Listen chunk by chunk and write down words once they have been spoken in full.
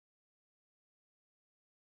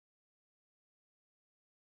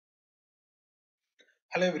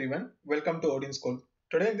Hello everyone, welcome to OdinSchool.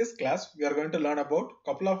 Today in this class, we are going to learn about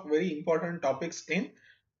a couple of very important topics in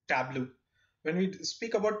Tableau. When we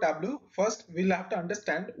speak about Tableau, first we'll have to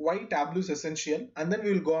understand why Tableau is essential, and then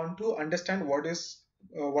we will go on to understand what is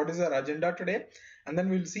our agenda today, and then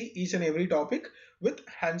we'll see each and every topic with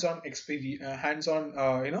hands-on experience, hands-on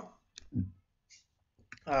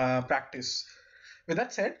practice. With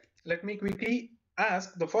that said, let me quickly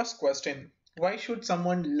ask the first question. Why should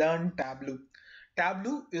someone learn Tableau?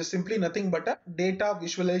 Tableau is simply nothing but a data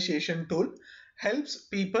visualization tool. Helps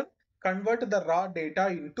people convert the raw data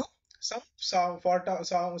into some sort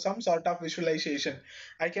of visualization.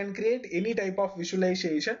 I can create any type of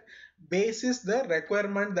visualization basis the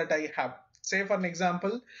requirement that I have. Say for an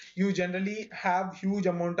example, you generally have huge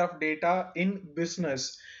amount of data in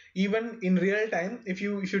business. Even in real time, if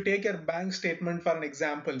you take your bank statement for an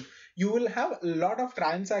example, you will have a lot of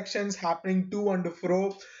transactions happening to and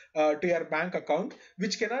fro to your bank account,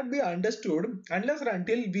 which cannot be understood unless or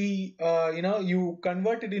until you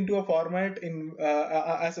convert it into a format in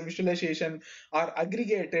as a visualization or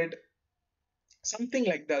aggregated, something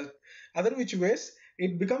like that. Other which ways,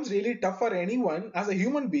 it becomes really tough for anyone as a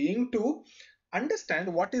human being to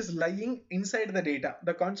understand what is lying inside the data.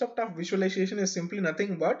 The concept of visualization is simply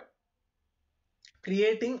nothing but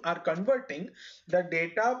creating or converting the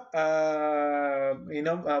data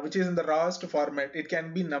which is in the rawest format. It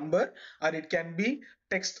can be number or it can be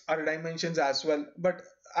text or dimensions as well, but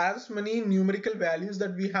as many numerical values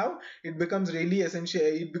that we have, it becomes really essential,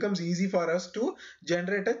 it becomes easy for us to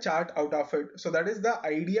generate a chart out of it. So that is the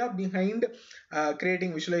idea behind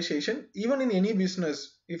creating visualization. Even in any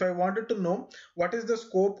business, if I wanted to know what is the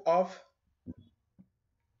scope of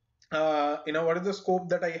what is the scope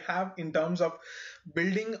that I have in terms of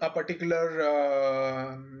building a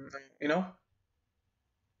particular you know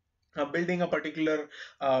building a particular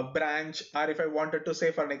branch, or if I wanted to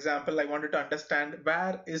say for an example, I wanted to understand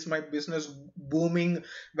where is my business booming,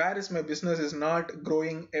 where is my business is not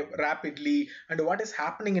growing rapidly, and what is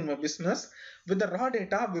happening in my business. With the raw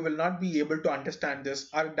data, we will not be able to understand this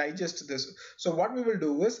or digest this. So what we will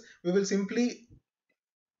do is we will simply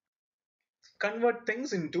convert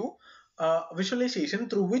things into visualization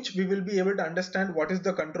through which we will be able to understand what is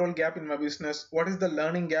the control gap in my business, what is the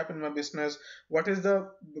learning gap in my business, what is the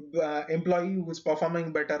employee who is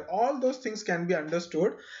performing better. All those things can be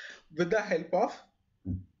understood with the help of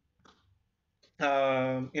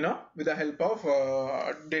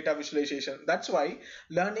data visualization. That's why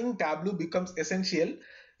learning Tableau becomes essential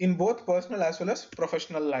in both personal as well as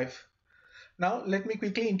professional life. Now, let me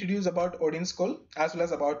quickly introduce about OdinSchool as well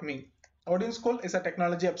as about me. OdinSchool is a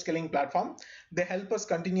technology upskilling platform. They help us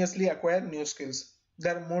continuously acquire new skills.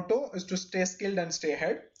 Their motto is to stay skilled and stay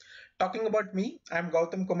ahead. Talking about me, I am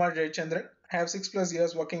Gautam Kumar Jayachandran. I have 6+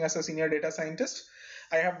 years working as a senior data scientist.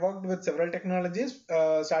 I have worked with several technologies,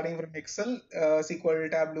 starting from Excel,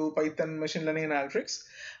 SQL, Tableau, Python, machine learning, and Alteryx.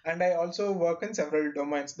 And I also work in several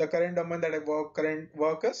domains. The current domain that I current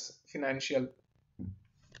work is financial.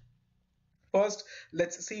 First,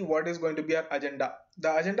 let's see what is going to be our agenda.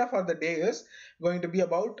 The agenda for the day is going to be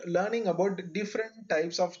about learning about different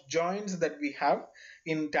types of joins that we have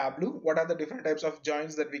in Tableau. What are the different types of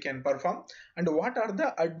joins that we can perform, and what are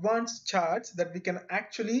the advanced charts that we can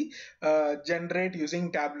actually generate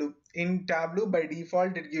using Tableau. In Tableau, by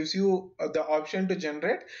default, it gives you the option to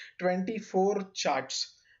generate 24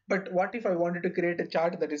 charts. But what if I wanted to create a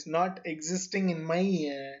chart that is not existing in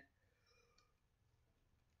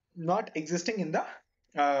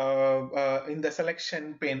the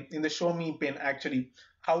selection pane, in the show me pane, actually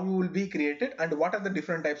how you will be created, and what are the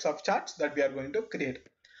different types of charts that we are going to create.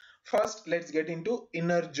 First, let's get into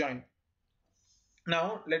inner join.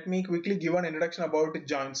 Now let me quickly give an introduction about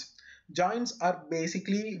joins. Joins are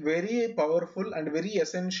basically very powerful and very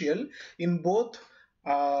essential in both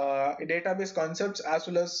database concepts as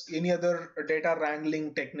well as any other data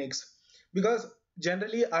wrangling techniques, because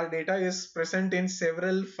generally our data is present in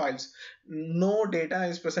several files. No data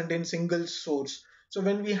is present in single source. So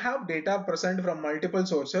when we have data present from multiple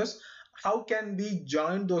sources, how can we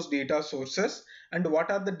join those data sources, and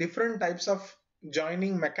what are the different types of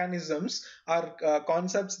joining mechanisms or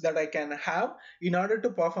concepts that I can have in order to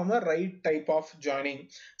perform a right type of joining.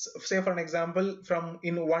 So, say for an example, from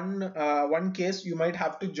in one case you might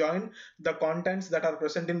have to join the contents that are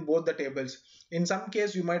present in both the tables. In some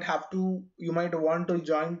case you might want to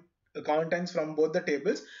join the contents from both the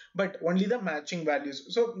tables, but only the matching values.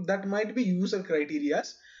 So that might be user criteria.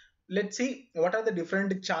 Let's see what are the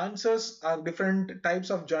different chances or different types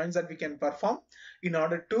of joins that we can perform in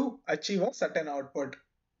order to achieve a certain output.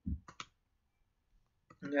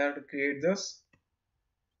 We have to create this.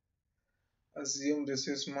 Assume this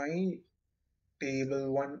is my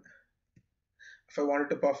table 1. If I wanted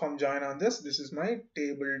to perform join on this, this is my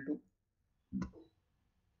table 2.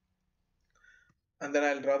 And then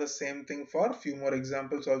I'll draw the same thing for a few more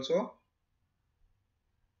examples also.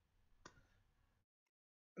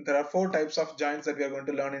 There are 4 types of joins that we are going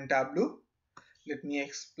to learn in Tableau. Let me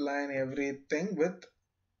explain everything with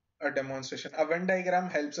a demonstration. A Venn diagram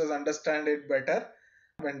helps us understand it better.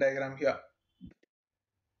 Venn diagram here.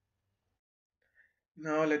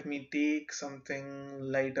 Now let me take something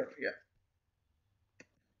lighter here.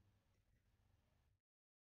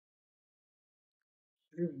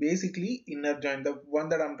 This is basically inner join. The one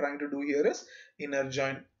that I'm trying to do here is inner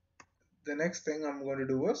join. The next thing I'm going to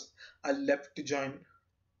do is a left join.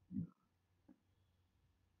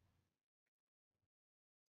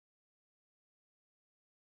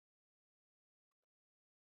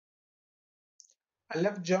 A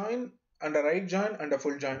left join and a right join and a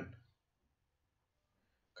full join.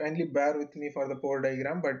 Kindly bear with me for the poor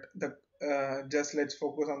diagram, but the just let's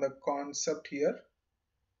focus on the concept here.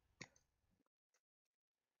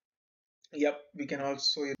 Yep, we can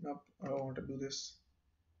also. Nope, I don't want to do this.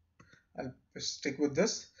 I'll stick with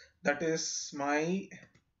this. That is my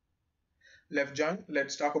left join.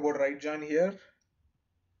 Let's talk about right join here.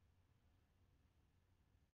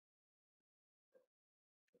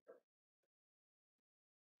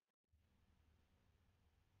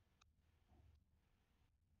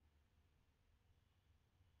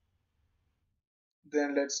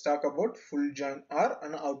 Then let's talk about full join or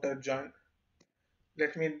an outer join.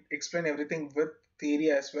 Let me explain everything with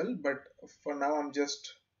theory as well, but for now I'm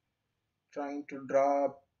just trying to draw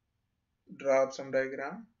up some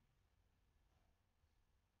diagram.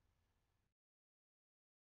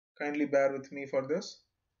 Kindly bear with me for this.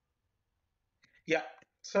 Yeah,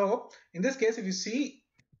 so in this case if you see,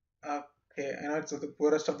 okay, I know it's the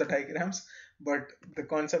poorest of the diagrams, but the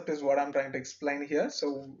concept is what I'm trying to explain here,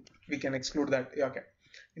 so we can exclude that. Yeah, okay,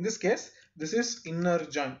 in this case this is inner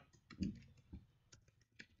join.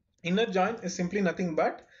 Inner join is simply nothing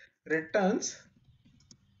but returns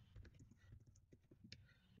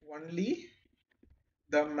only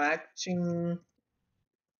the matching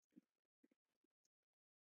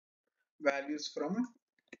values from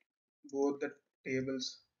both the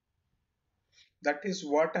tables. That is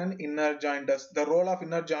what an inner join does. The role of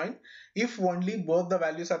inner join, if only both the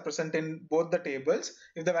values are present in both the tables,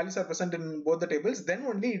 if the values are present in both the tables, then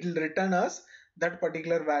only it will return us that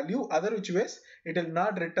particular value. Other which ways, it will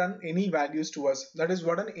not return any values to us. That is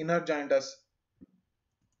what an inner join does.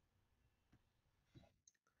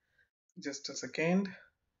 Just a second.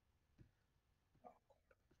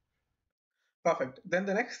 Perfect. Then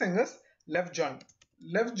the next thing is left join.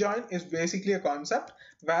 Left join is basically a concept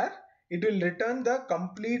where it will return the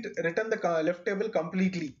left table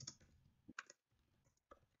completely.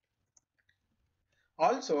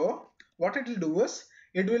 Also, what it will do is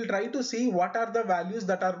it will try to see what are the values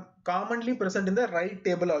that are commonly present in the right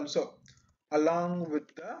table also, along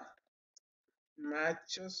with the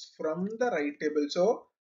matches from the right table. So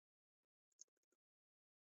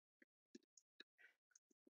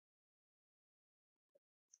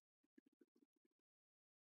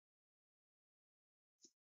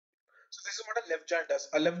this is what a left join does.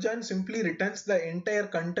 A left join simply returns the entire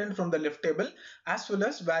content from the left table as well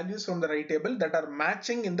as values from the right table that are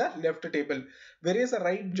matching in the left table. Whereas a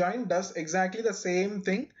right join does exactly the same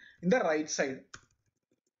thing in the right side.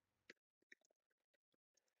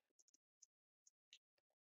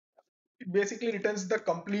 It basically returns the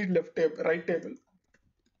complete right table.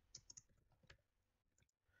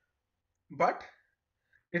 But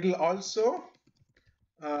it will also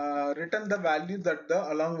return the value that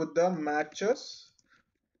the along with the matches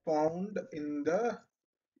found in the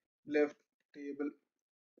left table.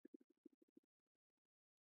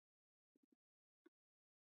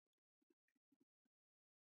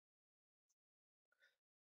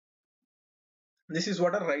 This is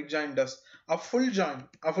what a right join does. A full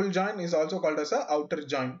join is also called as a outer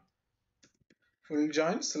join. Full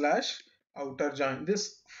join slash outer join.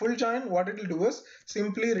 This full join, what it will do is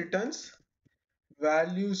simply returns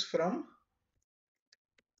values from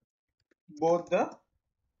both the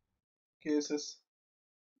cases.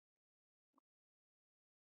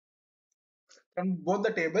 From both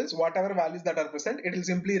the tables, whatever values that are present, it will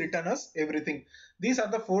simply return us everything. These are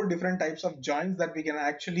the 4 different types of joins that we can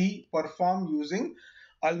actually perform using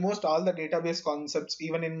almost all the database concepts,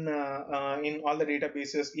 even in all the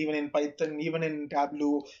databases, even in Python, even in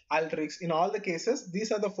Tableau, Alteryx. In all the cases,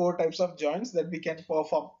 these are the 4 types of joins that we can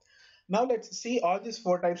perform. Now let's see all these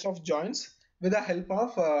 4 types of joins with the help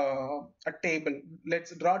of a table.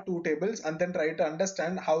 Let's draw two tables and then try to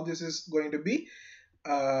understand how this is going to be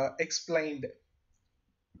explained.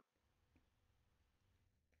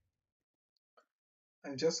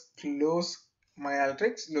 And just close my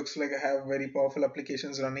Alteryx. Looks like I have very powerful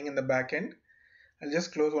applications running in the back end. I'll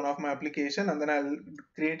just close one of my application and then I'll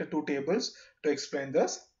create two tables to explain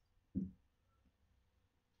this.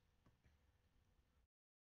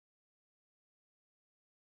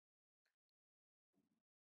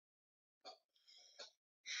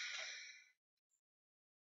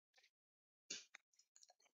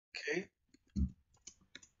 Okay,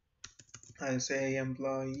 I'll say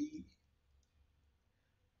employee.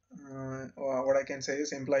 Or what I can say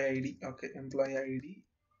is employee ID. Okay, employee ID,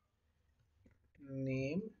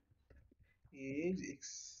 name, age,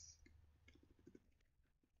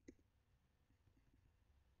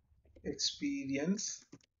 experience.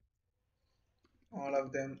 All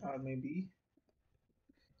of them are maybe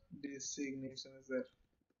designation is there.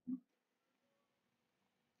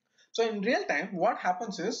 So in real time, what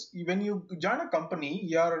happens is when you join a company,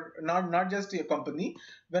 you're not just a company.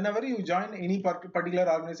 Whenever you join any particular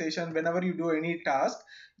organization, whenever you do any task,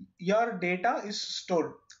 your data is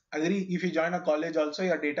stored. Agree? If you join a college, also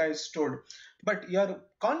your data is stored. But your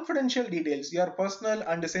confidential details, your personal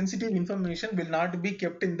and sensitive information will not be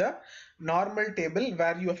kept in the normal table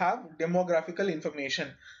where you have demographical information.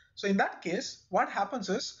 So in that case, what happens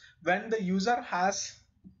is when the user has,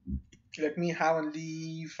 let me have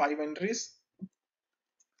only 5 entries.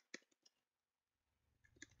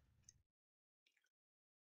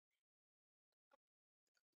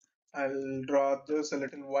 I'll draw this a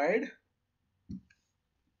little wide.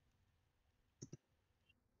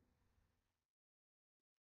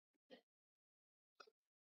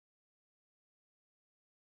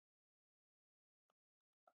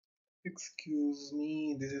 Excuse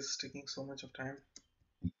me, this is taking so much of time.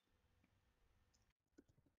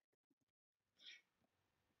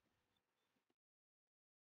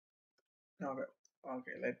 Okay.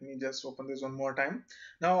 Okay, let me just open this one more time.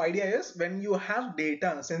 Now, idea is when you have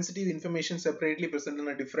data, sensitive information separately present in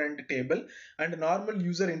a different table and normal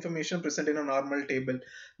user information present in a normal table.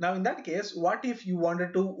 Now, in that case, what if you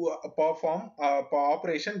wanted to perform a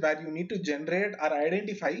operation where you need to generate or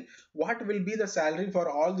identify what will be the salary for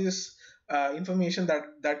all this information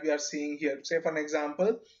that we are seeing here. Say, for an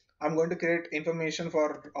example, I'm going to create information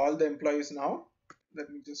for all the employees now.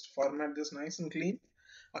 Let me just format this nice and clean.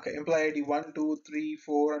 Okay, employee ID 1, 2, 3,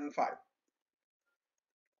 4, and 5.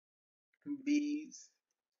 B,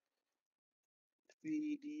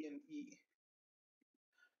 C, D, and E.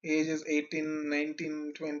 Ages 18,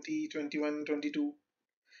 19, 20, 21, 22.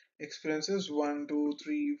 Experiences 1, 2,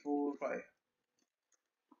 3, 4, 5.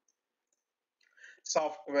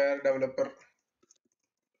 Software developer.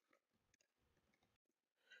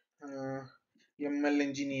 Uh, ML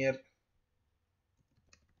engineer.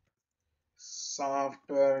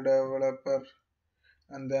 Software developer.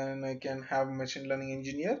 And then I can have machine learning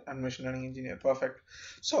engineer and machine learning engineer. Perfect.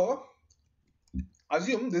 So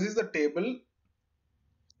assume this is the table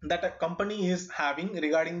that a company is having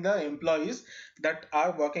regarding the employees that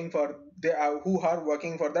are working for who are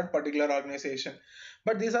working for that particular organization.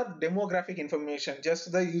 But these are demographic information,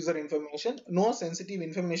 just the user information. No sensitive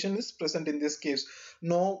information is present in this case.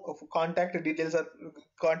 No contact details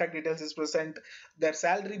is present. Their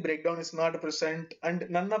salary breakdown is not present, and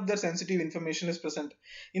none of their sensitive information is present.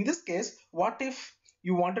 In this case, what if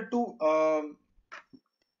you wanted to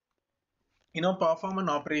perform an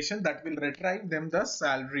operation that will retrieve them the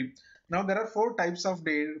salary. Now there are four types of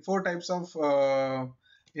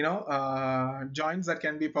joins that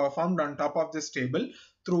can be performed on top of this table,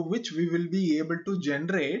 through which we will be able to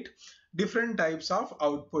generate different types of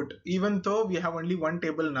output. Even though we have only one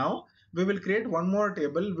table now, we will create one more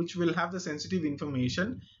table which will have the sensitive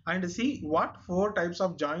information and see what four types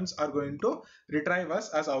of joins are going to retrieve us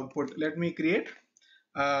as output. Let me create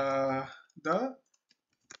the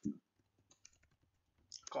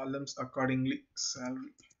columns accordingly.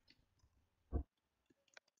 Salary,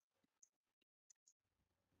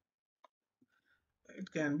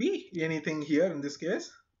 it can be anything here in this case.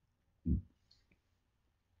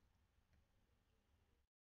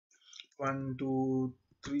 1, 2,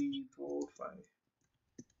 3, 4,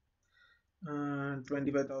 5.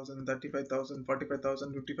 25,000, 35,000,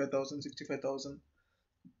 45,000, 55,000, 65,000.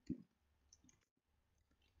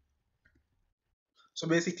 So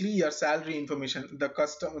basically your salary information,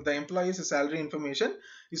 the employee's salary information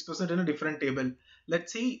is present in a different table.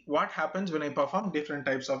 Let's see what happens when I perform different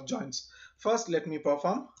types of joins. First, let me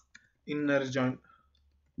perform inner join.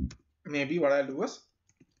 Maybe what I'll do is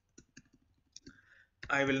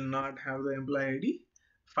I will not have the employee ID.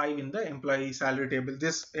 5 in the employee salary table.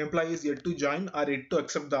 This employee is yet to join or yet to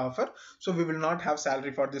accept the offer. So we will not have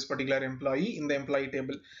salary for this particular employee in the employee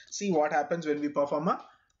table. See what happens when we perform a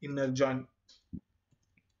inner join.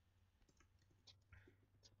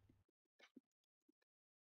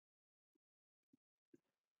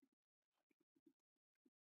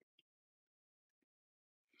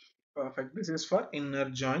 Perfect. This is for inner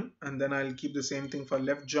join, and then I'll keep the same thing for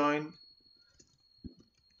left join.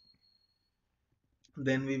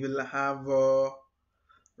 Then we will have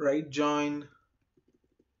right join,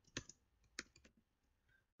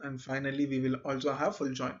 and finally we will also have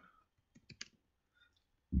full join.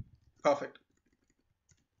 Perfect.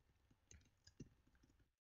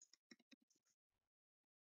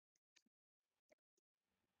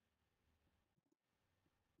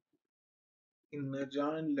 Inner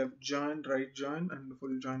join, left join, right join, and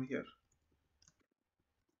full join here.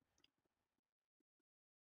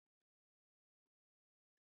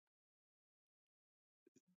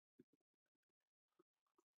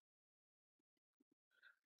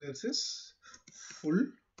 This is full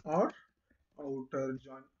or outer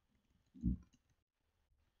join.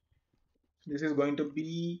 This is going to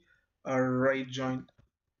be a right join.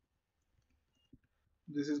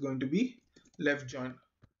 This is going to be left join.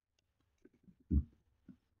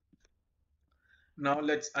 Now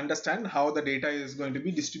let's understand how the data is going to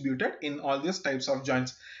be distributed in all these types of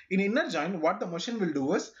joins. In inner join, what the machine will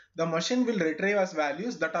do is the machine will retrieve as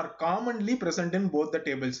values that are commonly present in both the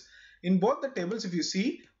tables. In both the tables, if you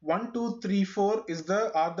see 1, 2, 3, 4 is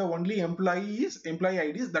the are the only employee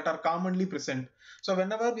IDs that are commonly present. So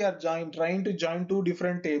whenever we are trying to join two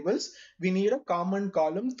different tables, we need a common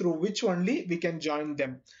column through which only we can join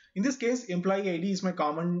them. In this case, employee ID is my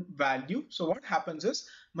common value. So what happens is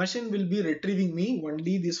machine will be retrieving me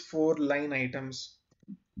only these 4 line items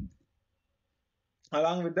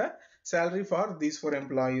along with the salary for these 4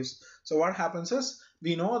 employees. So what happens is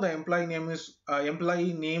we know the employee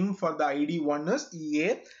name for the ID one is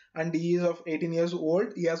EA, and he is of 18 years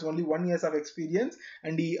old. He has only 1 year of experience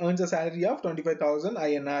and he earns a salary of 25,000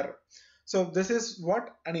 INR. So this is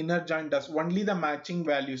what an inner join does. Only the matching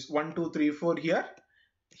values 1, 2, 3, 4 here.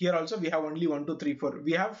 Here also we have only 1, 2, 3, 4.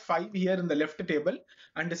 We have 5 here in the left table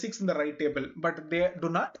and 6 in the right table, but they do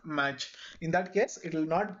not match. In that case, it will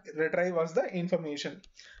not retrieve us the information.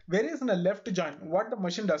 Whereas in a left join, what the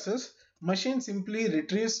machine does is machine simply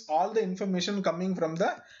retrieves all the information coming from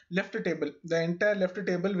the left table. The entire left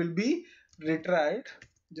table will be retrieved.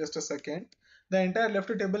 Just a second. The entire left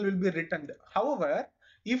table will be returned. However,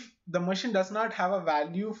 if the machine does not have a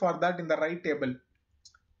value for that in the right table,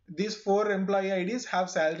 these 4 employee IDs have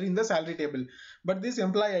salary in the salary table, but this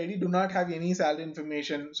employee ID do not have any salary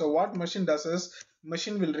information. So what machine does is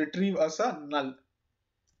machine will retrieve as a null.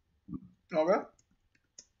 Okay,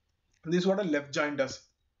 this is what a left join does.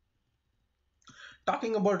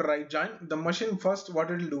 Talking about right join, the machine first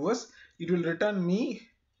what it will do is it will return me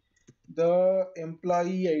the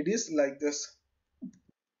employee IDs like this.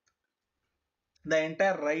 The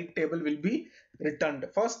entire right table will be returned.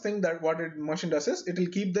 First thing that what it machine does is it will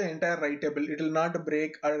keep the entire right table. It will not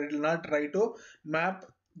break or it will not try to map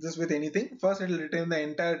this with anything. First it will retain the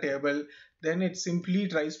entire table, then it simply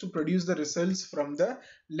tries to produce the results from the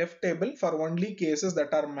left table for only cases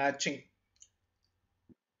that are matching.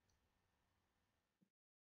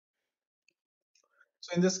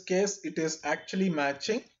 So in this case it is actually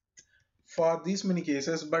matching for these many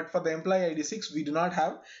cases, but for the employee ID 6 we do not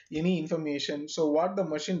have any information. So what the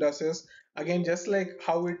machine does is, again just like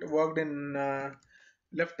how it worked in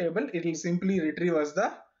left table, it will simply retrieve as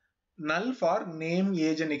the null for name,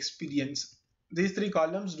 age and experience. These 3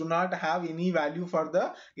 columns do not have any value for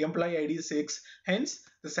the employee ID 6. Hence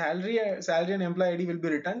the salary and employee ID will be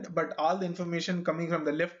returned, but all the information coming from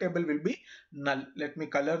the left table will be null. Let me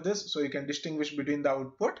color this so you can distinguish between the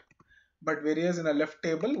output. But whereas in a left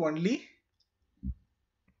table only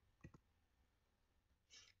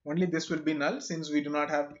this will be null, since we do not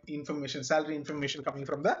have information, salary information coming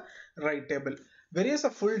from the right table. Whereas a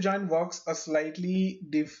full join works a slightly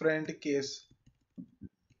different case.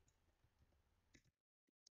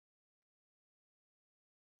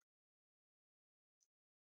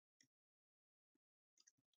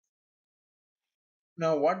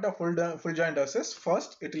 Now what the full join does is,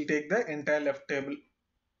 first it will take the entire left table.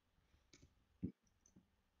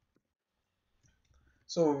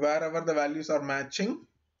 So wherever the values are matching,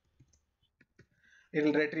 it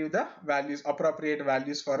will retrieve the values, appropriate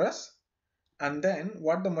values for us. And then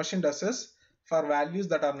what the machine does is, for values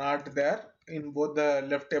that are not there in both the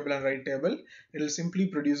left table and right table, it will simply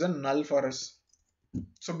produce a null for us.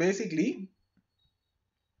 So basically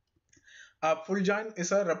A full join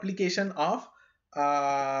is a replication of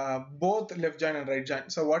both left join and right join.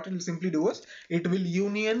 So what it will simply do is it will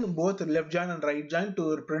union both left join and right join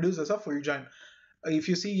to produce as a full join. If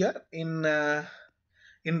you see here in the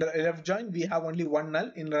left join we have only one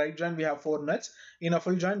null, in the right join we have four nulls, in a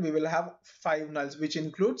full join we will have five nulls, which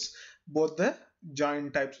includes both the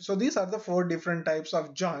join types. So these are the four different types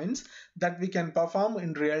of joins that we can perform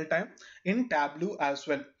in real time in Tableau as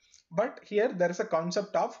well. But here there is a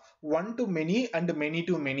concept of one to many and many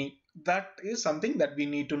to many. That is something that we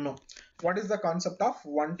need to know. What is the concept of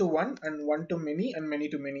one to one and one to many and many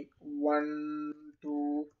to many? One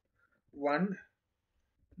to one,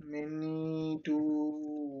 many to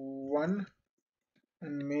one,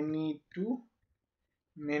 and many to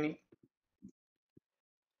many.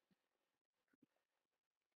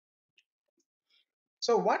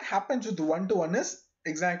 So what happens with one to one is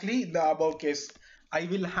exactly the above case. I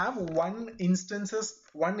will have one instance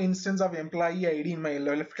of employee ID in my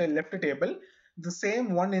left table, the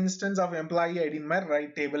same one instance of employee ID in my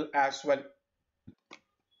right table as well.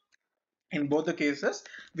 In both the cases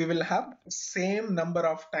we will have same number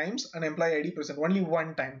of times an employee ID present, only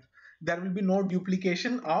one time. There will be no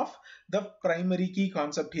duplication of the primary key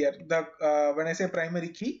concept here. The when I say primary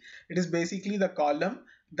key, it is basically the column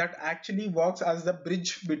that actually works as the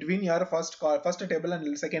bridge between your first table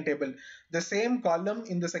and second table. The same column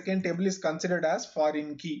in the second table is considered as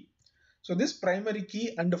foreign key. So this primary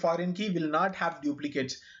key and the foreign key will not have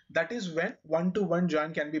duplicates. That is when one to one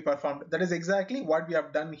join can be performed. That is exactly what we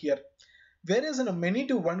have done here. Whereas in a many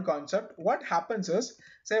to one concept, what happens is,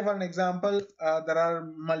 say for an example, there are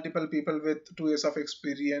multiple people with 2 years of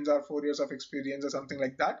experience or 4 years of experience or something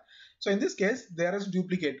like that. So in this case, there is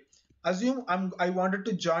duplicate. Assume I wanted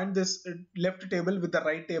to join this left table with the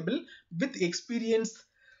right table with experience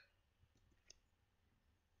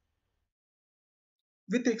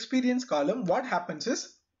column. What happens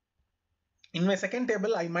is, in my second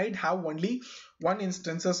table I might have only one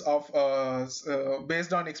instances of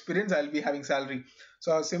based on experience I'll be having salary.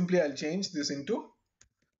 So simply I'll change this into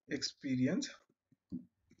experience.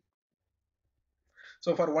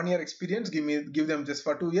 So for 1 year experience, give them this.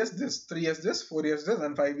 For 2 years this, 3 years this, 4 years this,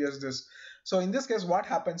 and 5 years this. So in this case what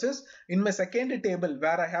happens is, in my second table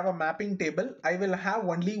where I have a mapping table, I will have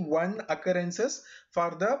only one occurrences for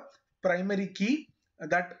the primary key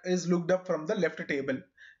that is looked up from the left table.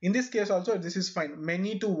 In this case also this is fine.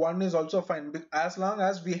 Many to one is also fine, as long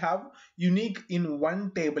as we have unique in one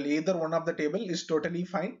table. Either one of the table is totally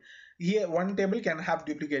fine. Here one table can have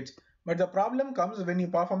duplicates. But the problem comes when you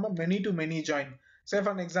perform a many to many join. Say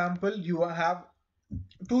for an example, you have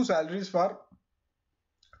two salaries for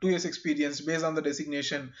 2 years experience based on the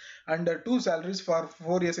designation, and two salaries for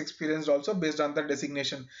 4 years experience also based on the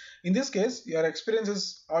designation. In this case your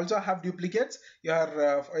experiences also have duplicates.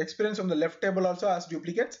 Your experience from the left table also has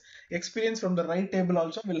duplicates. Experience from the right table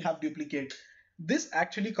also will have duplicate. This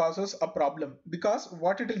actually causes a problem, because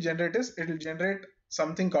what it will generate is, it will generate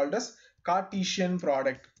something called as Cartesian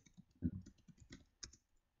product,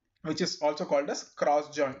 which is also called as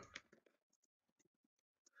cross join.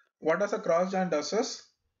 What does a cross join does is,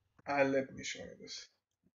 let me show you this.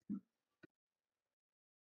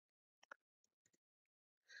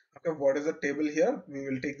 Okay, what is the table here? We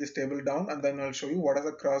will take this table down and then I'll show you what does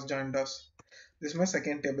a cross join does. This is my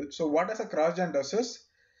second table. So what does a cross join does is,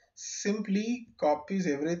 simply copies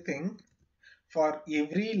everything for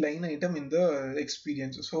every line item in the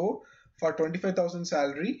experience. So for 25,000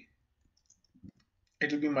 salary,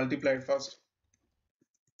 it will be multiplied first.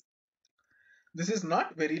 This is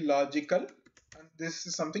not very logical, and this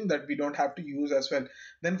is something that we don't have to use as well.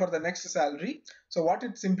 Then for the next salary, so what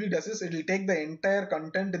it simply does is, it will take the entire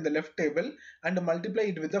content in the left table and multiply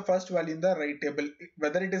it with the first value in the right table.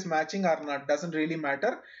 Whether it is matching or not doesn't really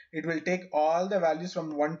matter. It will take all the values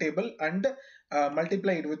from one table and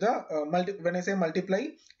multiply it with the when I say multiply,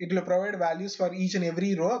 it will provide values for each and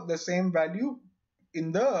every row, the same value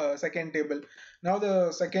in the second table. Now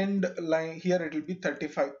the second line here, it will be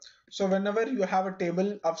 35. So whenever you have a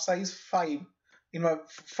table of size 5, in my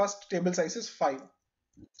first table size is 5.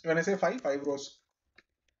 When I say 5 rows.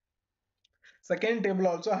 Second table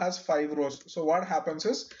also has 5 rows. So what happens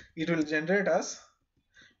is, it will generate as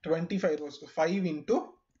 25 rows. 5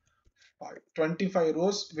 into 5. 25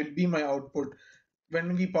 rows will be my output.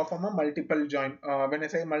 when we perform a multiple join. When I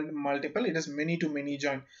say multiple, it is many to many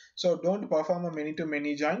join. So don't perform a many to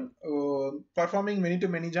many join. Performing many to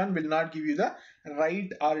many join will not give you the right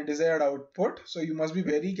or desired output. So you must be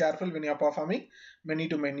very careful when you are performing many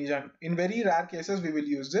to many join. In very rare cases, we will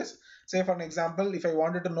use this. Say for an example, if I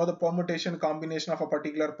wanted to know the permutation combination of a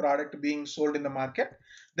particular product being sold in the market,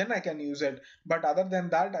 then I can use it. But other than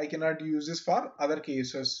that, I cannot use this for other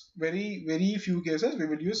cases. Very few cases we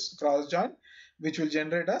will use cross join, which will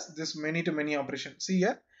generate us this many to many operation. See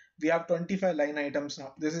here, we have 25 line items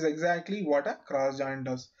now. This is exactly what a cross join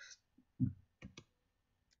does.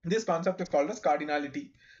 This concept is called as cardinality.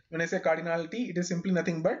 When I say cardinality, it is simply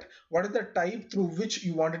nothing but what is the type through which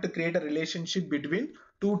you wanted to create a relationship between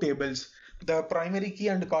two tables. The primary key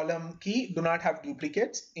and column key do not have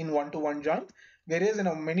duplicates in one-to-one join, whereas in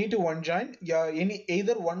a many-to-one join, yeah,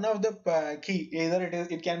 either one of the key, either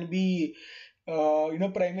it can be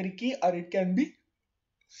primary key, or it can be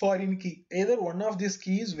foreign key. Either one of these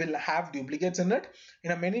keys will have duplicates in it.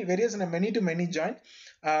 In a many, whereas in a many to many join,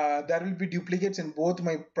 there will be duplicates in both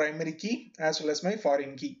my primary key as well as my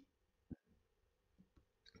foreign key,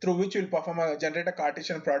 through which you will perform a generate a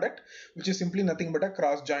Cartesian product, which is simply nothing but a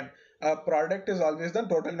cross join. A product is always the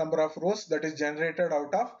total number of rows that is generated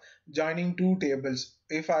out of joining two tables.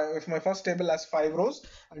 If my first table has 5 rows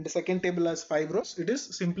and the second table has 5 rows, it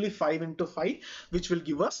is simply 5 into 5, which will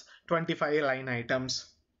give us 25 line items.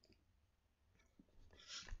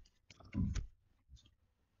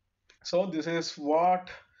 So these are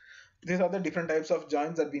the different types of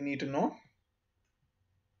joins that we need to know.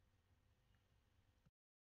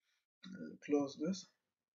 I'll close this.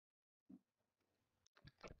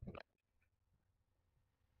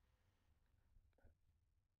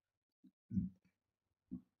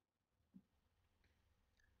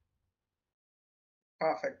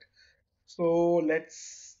 Perfect. So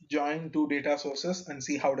let's join two data sources and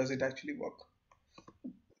see how does it actually work.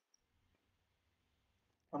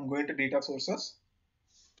 I'm going to data sources.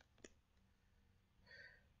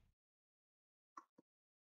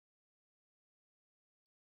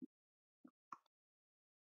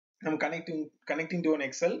 I'm connecting to an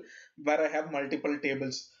Excel where I have multiple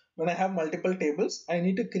tables. When I have multiple tables, I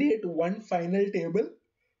need to create one final table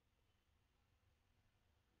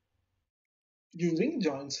using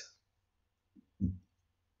joins.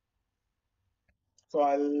 So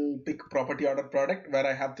I'll pick property order product where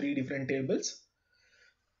I have three different tables.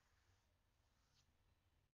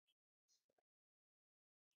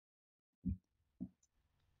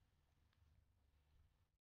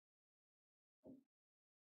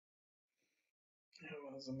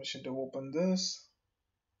 I was a machine to open this.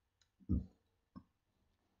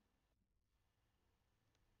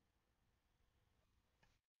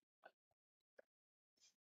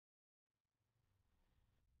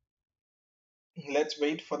 Let's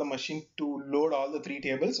wait for the machine to load all the three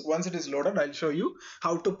tables. Once it is loaded, I'll show you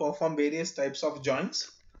how to perform various types of joins.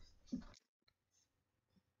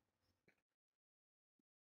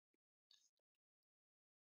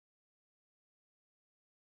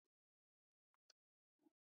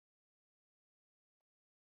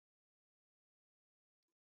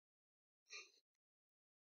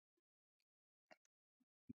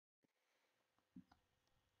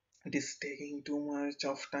 It is taking too much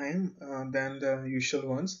of time than the usual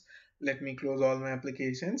ones. Let me close all my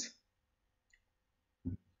applications.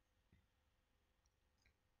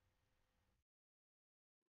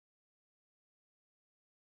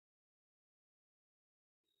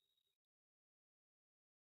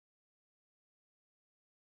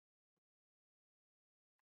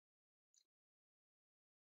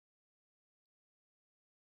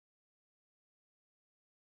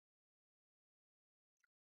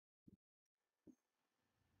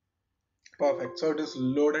 Perfect. So it is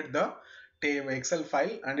loaded the Excel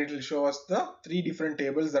file and it will show us the three different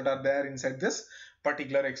tables that are there inside this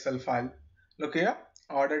particular Excel file. Look here,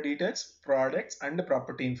 order details, products and the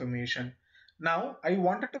property information. Now I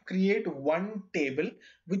wanted to create one table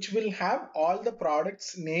which will have all the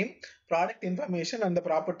products name, product information and the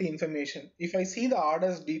property information. If I see the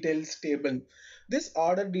orders details table, this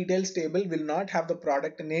order details table will not have the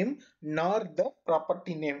product name nor the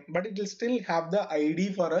property name, but it will still have the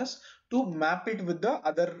ID for us to map it with the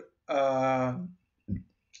other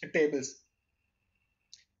tables.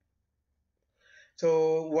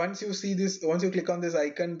 So once you see this, once you click on this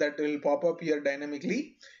icon that will pop up here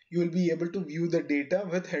dynamically, you will be able to view the data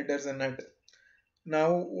with headers in it.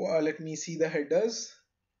 Now let me see the headers.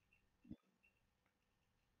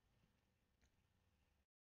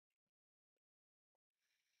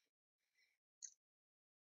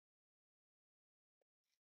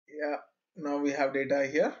 Yeah, now we have data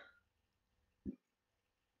here.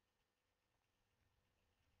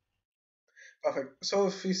 Perfect. So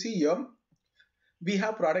if you see here, we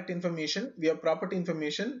have product information, we have property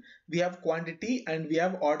information, we have quantity, and we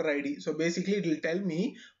have order ID. So basically it will tell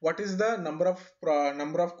me what is the number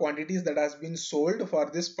of quantities that has been sold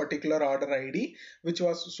for this particular order ID, which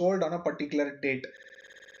was sold on a particular date.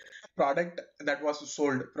 Product that was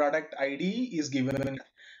sold, product ID is given.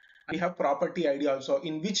 We have property ID also,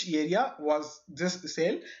 in which area was this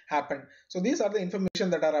sale happened. So these are the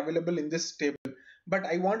information that are available in this table. But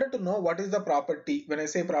I wanted to know what is the property. When I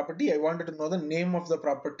say property, I wanted to know the name of the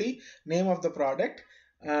property, name of the product.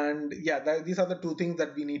 And yeah, these are the two things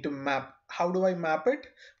that we need to map. How do I map it?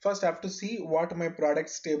 First I have to see what my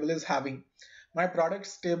products table is having. My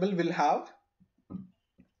products table will have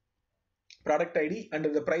product ID and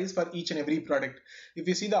the price for each and every product. If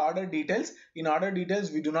you see the order details, in order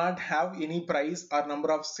details we do not have any price or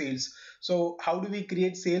number of sales. So how do we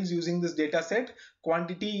create sales using this data set?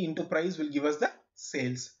 Quantity into price will give us the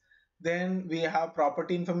sales. Then we have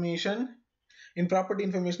property information. In property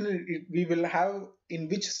information, we will have in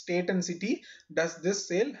which state and city does this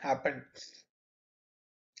sale happen.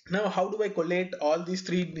 Now, how do I collate all these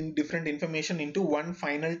three different information into one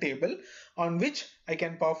final table on which I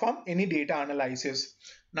can perform any data analysis?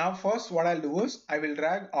 Now, first what I'll do is I will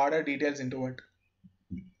drag order details into it.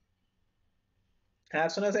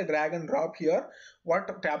 As soon as I drag and drop here,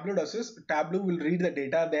 what Tableau does is Tableau will read the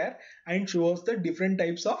data there and shows the different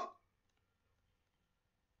types of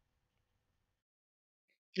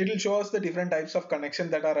it will show us the different types of connection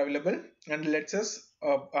that are available, and let's us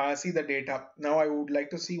see the data. Now I would like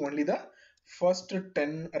to see only the first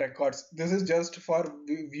 10 records. This is just for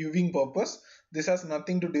viewing purpose. This has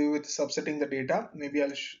nothing to do with subsetting the data. Maybe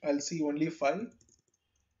I'll see only 5.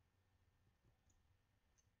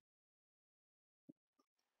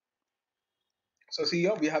 So see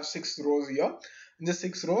here we have 6 rows here. In the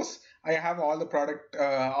 6 rows, I have all the product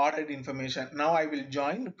ordered information. Now I will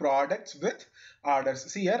join products with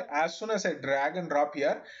orders. See here, as soon as I drag and drop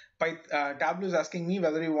here, Tableau is asking me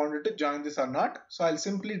whether you wanted to join this or not. So I'll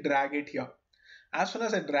simply drag it here. As soon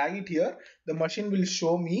as I drag it here, the machine will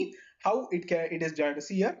show me how it is joined.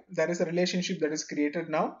 See here, there is a relationship that is created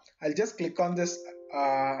now. I'll just click on this.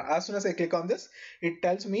 As soon as I click on this, it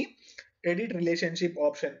tells me edit relationship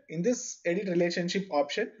option. In this edit relationship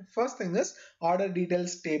option, first thing is order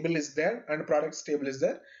details table is there and products table is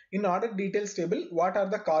there. In order details table, what are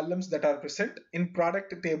the columns that are present? In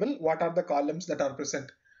product table, what are the columns that are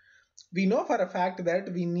present? We know for a fact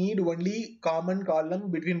that we need only common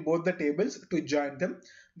column between both the tables to join them.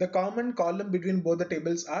 The common column between both the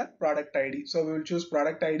tables are product ID. So we will choose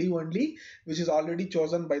product ID only, which is already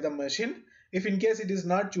chosen by the machine. If in case it is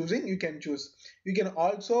not choosing, you can choose. You can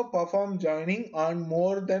also perform joining on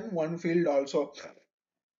more than one field also.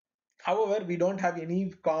 However, we don't have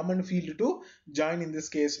any common field to join in this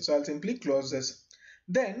case, so I'll simply close this.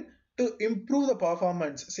 Then to improve the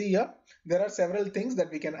performance, see here, there are several things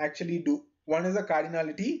that we can actually do. One is the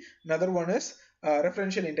cardinality, another one is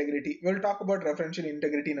referential integrity. We'll talk about referential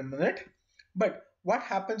integrity in a minute. But what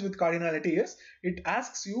happens with cardinality is it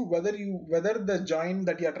asks you whether the join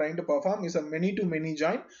that you are trying to perform is a many to many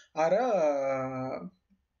join or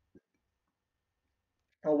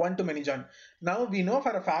a one to many join. Now we know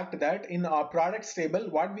for a fact that in our products table,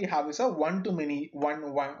 what we have is a one to many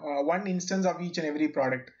one instance of each and every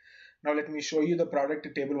product. Now let me show you the product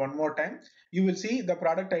table one more time. You will see the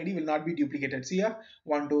product ID will not be duplicated. See here,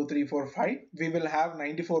 1, 2, 3, 4, 5. We will have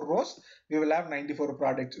 94 rows. We will have 94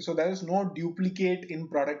 products. So there is no duplicate in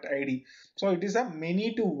product ID. So it is a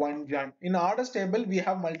many to one join. In orders table, we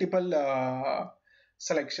have multiple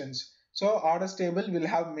selections. So orders table will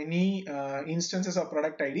have many instances of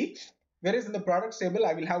product ID, whereas in the products table,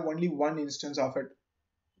 I will have only one instance of it.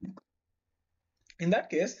 In that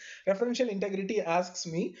case, referential integrity asks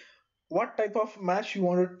me what type of match you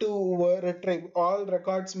wanted to retrieve, all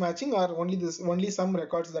records matching or only some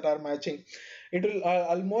records that are matching. It will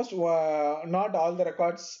almost not all the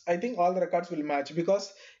records. I think all the records will match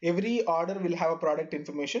because every order will have a product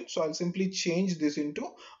information. So I'll simply change this into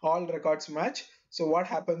all records match. So what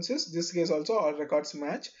happens is this case also all records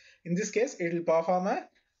match. In this case it will perform a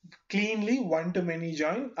cleanly one to many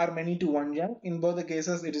join or many to one join. In both the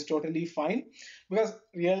cases it is totally fine because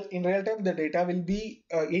in real time the data will be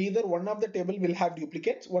either one of the table will have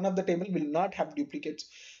duplicates, one of the table will not have duplicates.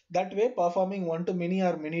 That way performing one to many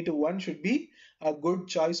or many to one should be a good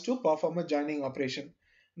choice to perform a joining operation.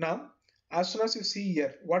 Now as soon as you see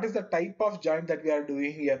here, what is the type of join that we are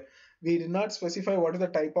doing here? We did not specify what is the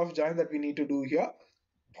type of join that we need to do here.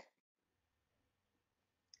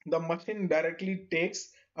 The machine directly takes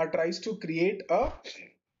or tries to create a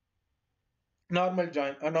normal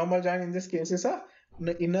join. A normal join in this case is a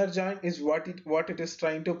The inner join is what it is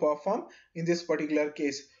trying to perform in this particular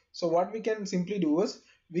case. So what we can simply do is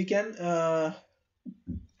we can try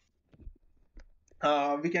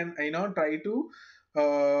to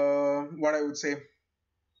what I would say,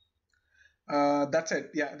 that's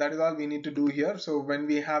it. Yeah, that is all we need to do here. So when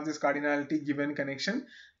we have this cardinality given connection,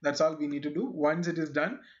 that's all we need to do. Once it is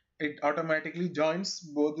done, it automatically joins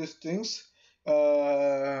both these things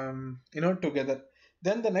together.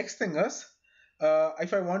 Then the next thing is,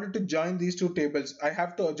 if I wanted to join these two tables, I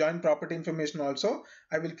have to join property information also.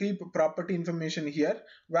 I will keep property information here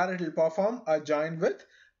where it will perform a join with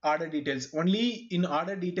order details. Only in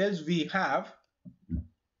order details we have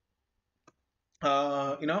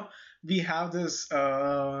uh, you know we have this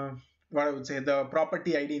what I would say, the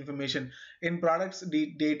property ID information. In products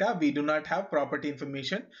data we do not have property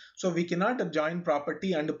information, so we cannot join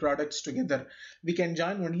property and products together. We can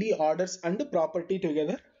join only orders and property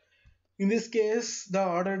together. In this case, the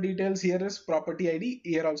order details here is property ID.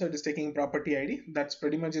 Here also it is taking property ID. That's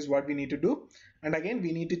pretty much is what we need to do. And again,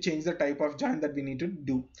 we need to change the type of join that we need to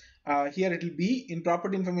do. Here it will be in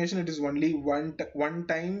property information. It is only one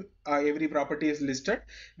time every property is listed.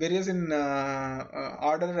 Whereas in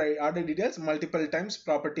order details, multiple times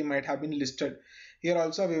property might have been listed. Here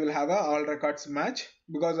also we will have a all records match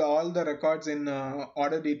because all the records in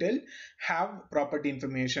order detail have property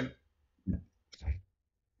information.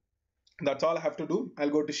 That's all I have to do.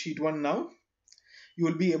 I'll go to sheet 1 now. You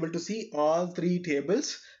will be able to see all three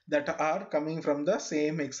tables that are coming from the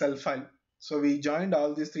same Excel file. So we joined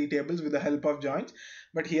all these three tables with the help of joins,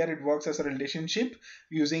 but here it works as a relationship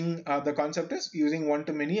using the concept is using one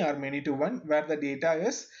to many or many to one, where the data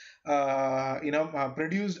is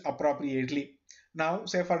produced appropriately. Now,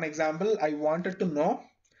 say for an example, I wanted to know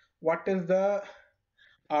what is the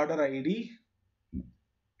order ID.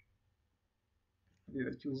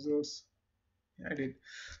 The choosers. I did.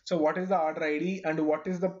 So what is the order ID and what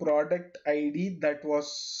is the product ID that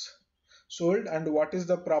was sold and what is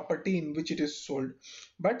the property in which it is sold.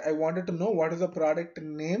 But I wanted to know what is the product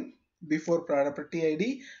name before property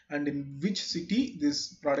ID and in which city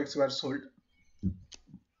these products were sold.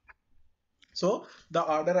 So the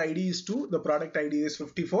order ID is 2, the product ID is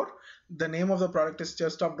 54, the name of the product is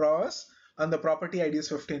chest of drawers, and the property ID is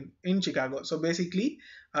 15 in Chicago. So basically,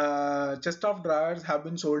 chest of drawers have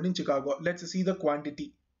been sold in Chicago. Let's see the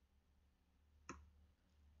quantity.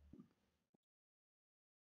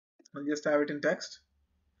 I'll just have it in text.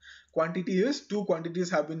 Quantity is 2 quantities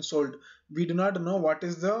have been sold. We do not know what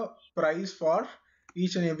is the price for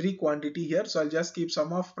each and every quantity here. So I'll just keep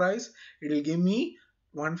sum of price. It will give me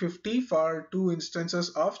 150 for 2 instances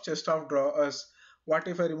of chest of drawers. What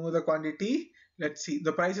if I remove the quantity? Let's see.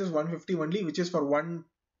 The price is 150 only, which is for one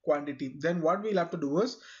quantity. Then what we'll have to do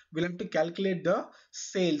is we'll have to calculate the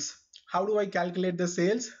sales. How do I calculate the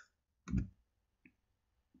sales?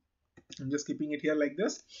 I'm just keeping it here like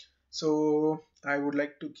this. So I would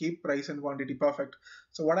like to keep price and quantity perfect.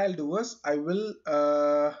 So what I'll do is I will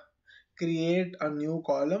create a new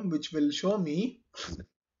column which will show me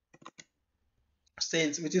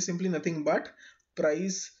sales, which is simply nothing but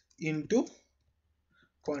price into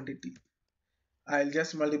quantity. I'll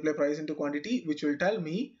just multiply price into quantity, which will tell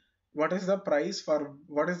me what is the price for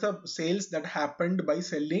what is the sales that happened by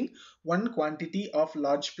selling one quantity of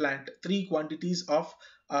large plant, three quantities of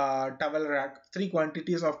towel rack, three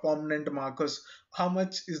quantities of permanent markers. How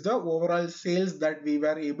much is the overall sales that we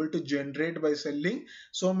were able to generate by selling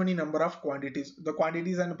so many number of quantities? The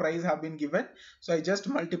quantities and price have been given. So I just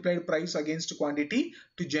multiplied price against quantity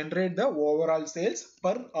to generate the overall sales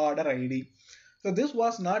per order ID. So this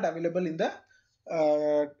was not available in the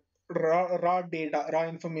uh, raw data, raw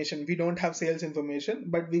information. We don't have sales information,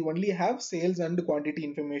 but we only have sales and quantity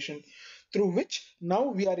information, through which now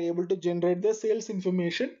we are able to generate the sales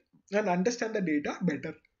information and understand the data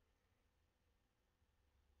better.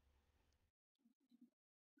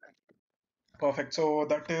 Perfect. So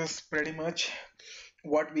that is pretty much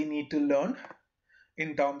what we need to learn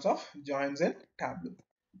in terms of joins in Tableau.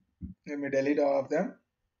 Let me delete all of them.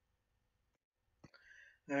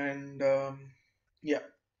 And yeah,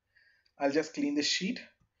 I'll just clean this sheet.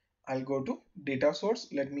 I'll go to data source.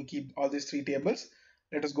 Let me keep all these three tables.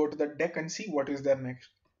 Let us go to the deck and see what is there next.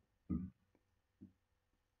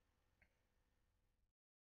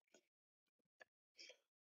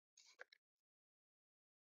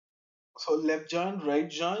 So left join, right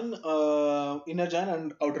join, inner join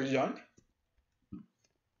and outer join.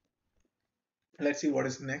 Let's see what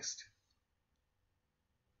is next.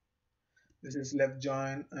 This is left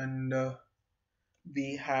join and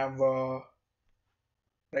we have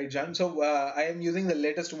right, John? So I am using the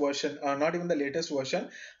latest version, not even the latest version.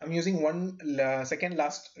 I'm using second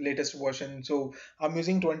last latest version. So I'm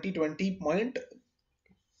using 2020.2,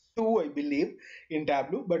 I believe, in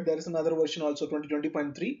Tableau, but there is another version also,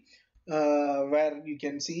 2020.3, where you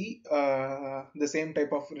can see the same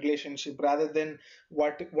type of relationship rather than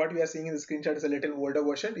what we are seeing in the screenshot is a little older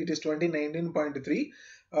version. It is 2019.3.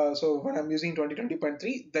 So when I'm using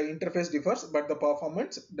 2020.3, the interface differs, but the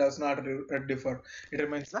performance does not differ. It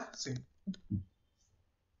remains the same.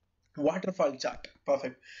 Waterfall chart,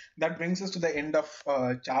 perfect. That brings us to the end of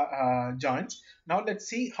joints. Now let's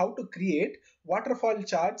see how to create waterfall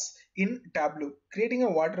charts in Tableau. Creating a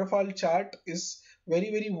waterfall chart is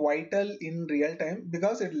very vital in real time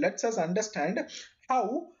because it lets us understand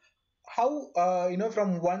how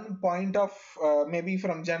from one point of maybe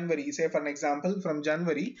from January, say for an example, from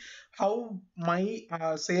January, how my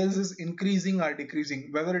sales is increasing or decreasing,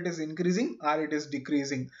 whether it is increasing or it is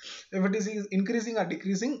decreasing. If it is increasing or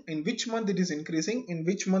decreasing, in which month it is increasing, in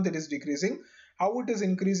which month it is decreasing, how it is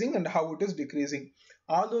increasing and how it is decreasing.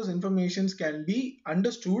 All those informations can be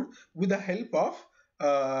understood with the help of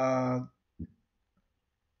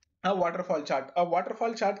a waterfall chart. A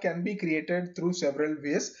waterfall chart can be created through several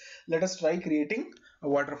ways. Let us try creating a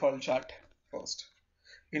waterfall chart first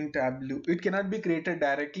in Tableau. It cannot be created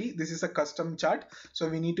directly. This is a custom chart, so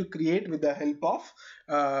we need to create with the help of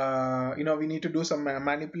we need to do some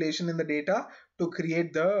manipulation in the data to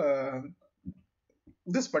create the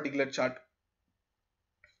this particular chart.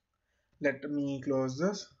 Let me close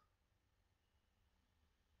this.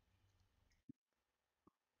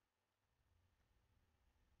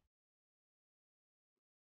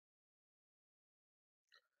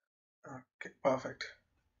 Okay, perfect.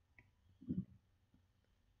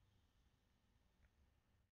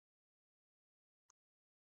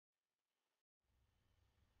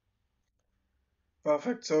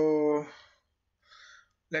 Perfect. So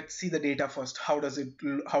let's see the data first. How does it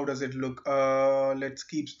look? Let's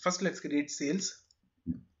create sales.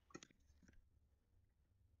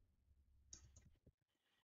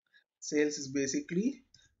 Sales is basically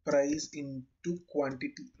price into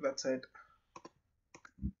quantity. That's it.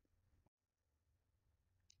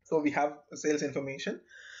 So we have sales information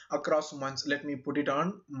across months. Let me put it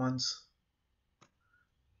on months.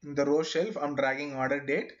 In the row shelf, I'm dragging order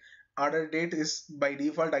date. Order date is by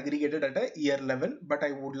default aggregated at a year level, but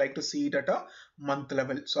I would like to see it at a month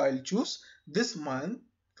level. So I'll choose this month.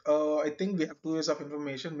 I think we have 2 years of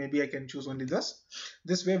information. Maybe I can choose only this.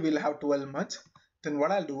 This way we'll have 12 months. Then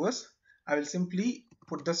what I'll do is I will simply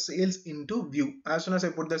put the sales into view. As soon as I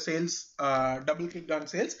put the sales, double click on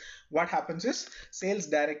sales, what happens is sales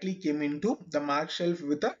directly came into the mark shelf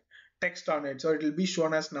with a text on it. So it will be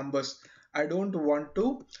shown as numbers. I don't want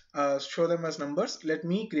to show them as numbers. Let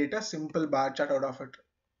me create a simple bar chart out of it.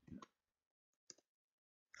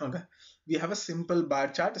 Okay, we have a simple bar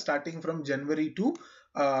chart starting from January to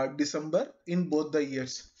December in both the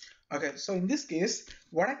years. Okay, so in this case,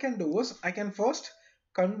 what I can do is I can first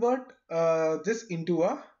convert this into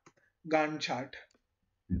a Gantt chart.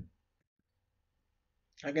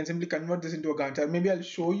 I can simply convert this into a Gantt chart. Maybe I'll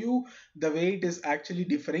show you the way it is actually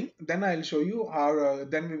differing. Then I'll show you how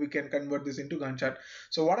then we can convert this into Gantt chart.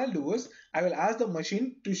 So what I'll do is I will ask the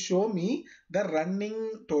machine to show me the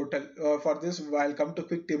running total. For this, I'll come to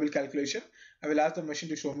quick table calculation. I will ask the machine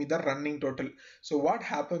to show me the running total. So what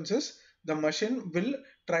happens is the machine will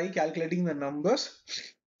try calculating the numbers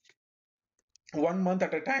 1 month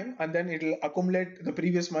at a time, and then it will accumulate the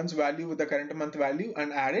previous month's value with the current month value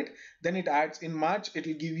and add it. Then it adds in March, it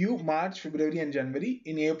will give you March, February and January.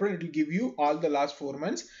 In April, it will give you all the last 4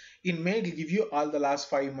 months. In May, it will give you all the last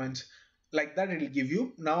 5 months. Like that, it will give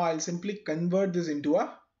you. Now I'll simply convert this into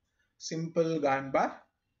a simple Gantt bar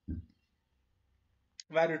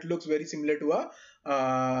where it looks very similar to a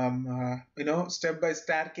step by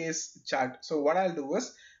staircase chart. So what I'll do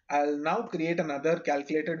is I'll now create another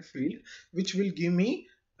calculated field which will give me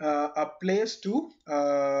a place to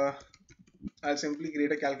I'll simply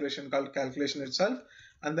create a calculation called calculation itself,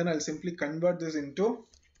 and then I'll simply convert this into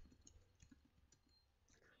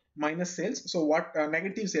minus sales. So what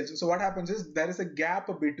negative sales. So what happens is there is a gap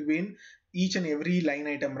between each and every line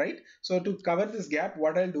item, right? So to cover this gap,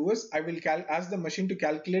 what I'll do is I will ask the machine to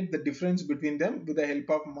calculate the difference between them with the help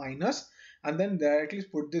of minus, and then directly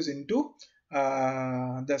put this into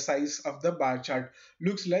the size of the bar chart.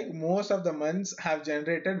 Looks like most of the months have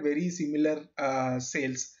generated very similar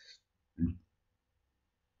sales.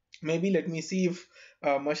 Maybe let me see if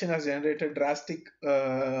machine has generated drastic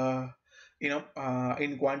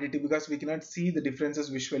in quantity, because we cannot see the differences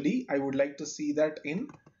visually. I would like to see that in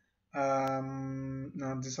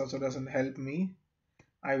no, this also doesn't help me.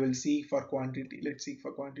 I will seek for quantity. Let's seek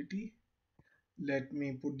for quantity. Let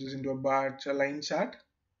me put this into a line chart.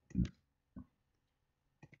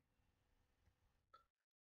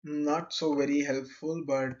 Not so very helpful,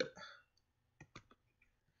 but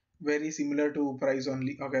very similar to price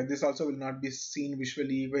only. Okay, this also will not be seen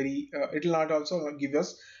visually very, it will not also give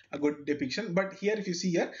us a good depiction. But here, if you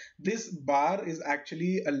see here, this bar is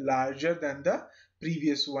actually a larger than the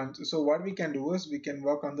previous one. So what we can do is we can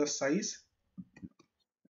work on the size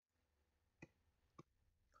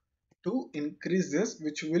to increase this,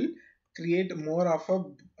 which will create more of a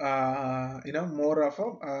more of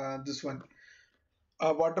a this one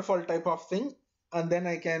a waterfall type of thing. And then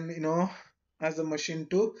I can as a machine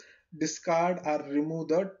to discard or remove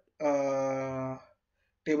the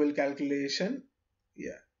table calculation.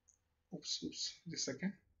 Yeah, oops, just a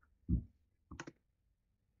second.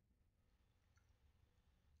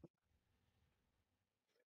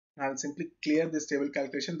 I'll simply clear this table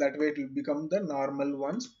calculation, that way it will become the normal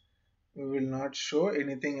ones. We will not show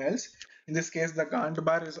anything else. In this case, the Gantt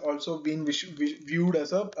bar is also being viewed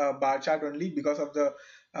as a bar chart only because of the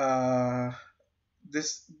uh,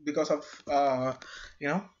 this because of the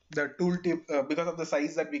tooltip, because of the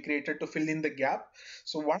size that we created to fill in the gap.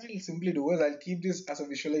 So what I'll simply do is I'll keep this as a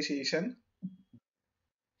visualization.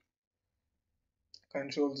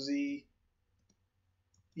 Control Z.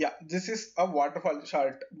 Yeah, this is a waterfall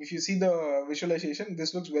chart. If you see the visualization,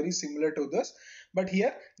 this looks very similar to this, but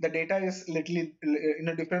here the data is little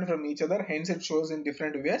different from each other, hence it shows in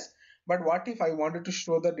different ways. But what if I wanted to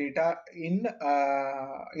show the data in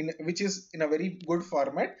which is in a very good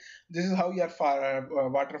format? This is how your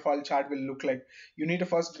waterfall chart will look like. You need to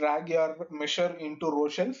first drag your measure into row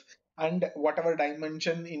shelf, and whatever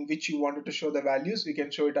dimension in which you wanted to show the values, we can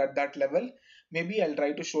show it at that level. Maybe I'll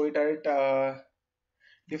try to show it at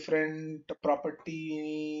different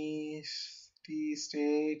properties,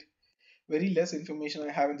 state. Very less information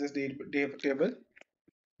I have in this table.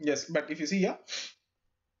 Yes, but if you see here,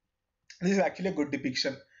 this is actually a good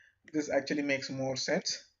depiction. This actually makes more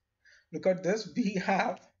sense. Look at this. We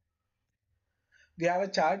have a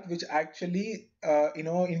chart which actually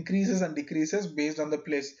increases and decreases based on the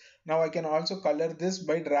place. Now I can also color this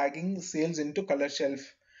by dragging sales into color shelf.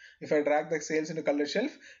 If I drag the sales into color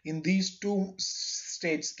shelf in these two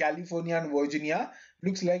states, California and Virginia,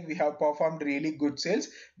 looks like we have performed really good sales.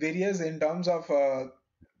 Whereas in terms of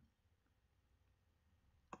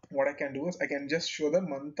what I can do is I can just show the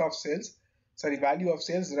month of sales, sorry, value of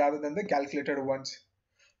sales rather than the calculated ones.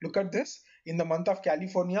 Look at this. In the month of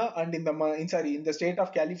California and in the state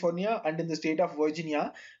of California and in the state of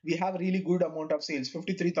Virginia, we have really good amount of sales,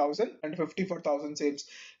 53,000 and 54,000 sales.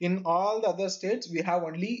 In all the other states, we have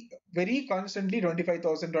only very constantly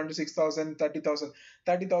 25,000, 26,000, 30,000.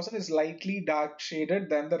 30,000 is slightly dark shaded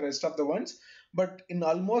than the rest of the ones. But in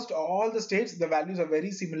almost all the states, the values are very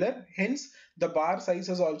similar. Hence, the bar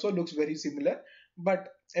sizes also looks very similar. But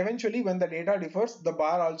eventually, when the data differs, the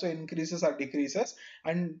bar also increases or decreases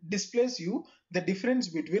and displays you the difference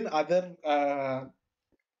between other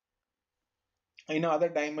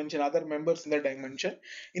dimension, other members in the dimension.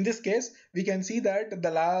 In this case, we can see that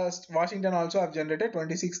the last Washington also have generated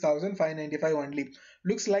 26,595 only.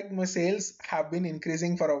 Looks like my sales have been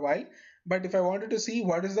increasing for a while. But if I wanted to see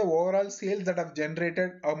what is the overall sales that have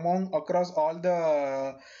generated among across all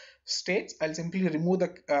the states, I'll simply remove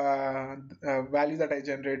the value that I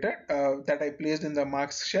generated, that I placed in the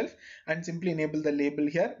marks shelf, and simply enable the label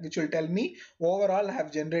here, which will tell me overall I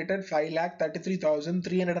have generated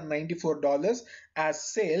 $5,33,394 as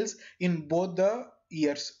sales in both the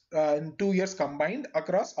years, in 2 years combined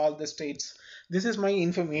across all the states. This is my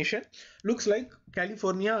information. Looks like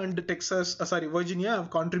California and Virginia have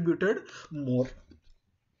contributed more.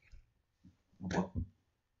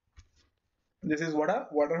 This is what a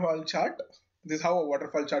waterfall chart. This is how a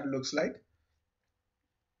waterfall chart looks like.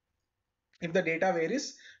 If the data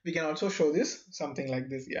varies, we can also show this something like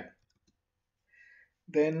this. Yeah.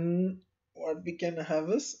 Then what we can have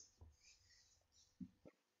is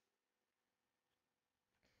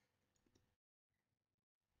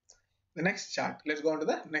the next chart. Let's go on to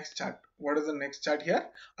the next chart. What is the next chart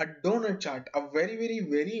here? A donut chart, a very, very,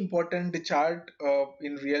 very important chart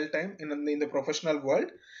in real time in the professional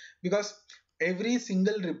world, because every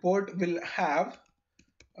single report will have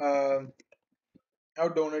uh, a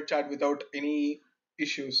donut chart without any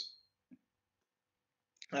issues.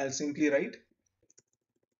 I'll simply write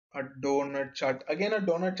a donut chart. Again, a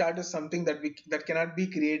donut chart is something that cannot be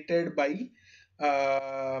created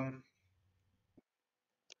um,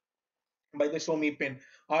 by the show me pin.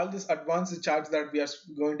 All these advanced charts that we are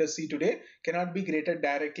going to see today cannot be created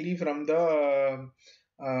directly from the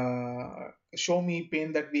show me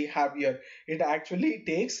pane that we have here. It actually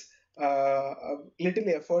takes a little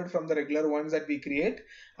effort from the regular ones that we create,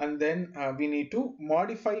 and then we need to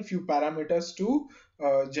modify few parameters to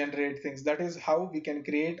generate things. That is how we can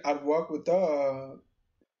create our work with the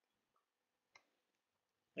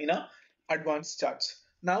you know advanced charts.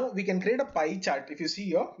 Now we can create a pie chart. If you see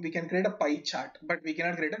here, we can create a pie chart, but we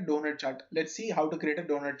cannot create a donut chart. Let's see how to create a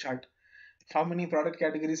donut chart. How many product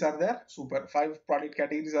categories are there? Super, 5 product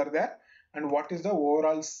categories are there. And what is the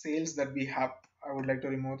overall sales that we have? I would like to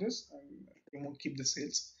remove this and keep the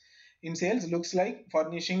sales. In sales, looks like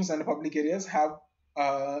furnishings and public areas have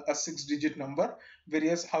a 6-digit number.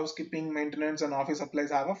 Various housekeeping, maintenance, and office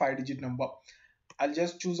supplies have a 5-digit number. I'll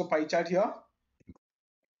just choose a pie chart here.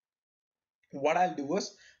 What I'll do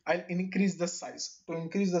is I'll increase the size. To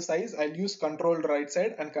increase the size, I'll use control right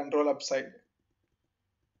side and control up side.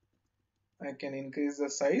 I can increase the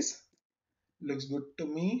size. Looks good to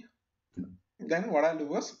me. Then what I'll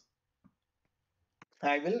do is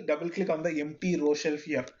I will double click on the empty row shelf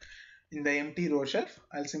here. In the empty row shelf,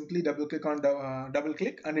 I'll simply double click on double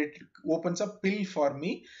click and it opens a pill for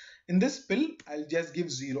me. In this pill, I'll just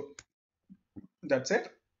give 0. That's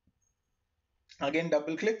it. Again,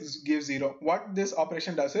 double click, give 0. What this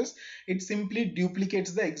operation does is it simply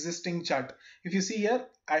duplicates the existing chart. If you see here,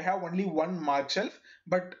 I have only one mark shelf,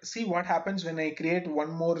 but see what happens when I create one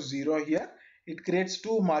more 0 here. It creates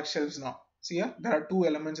 2 mark shelves now. See here, there are 2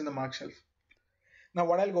 elements in the mark shelf. Now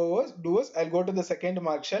what do is I'll go to the second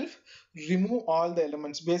mark shelf, remove all the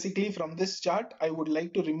elements. Basically from this chart, I would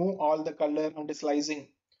like to remove all the color and the slicing.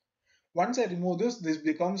 Once I remove this, this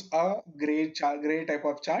becomes a gray chart, gray type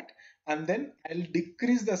of chart, and then I'll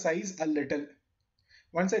decrease the size a little.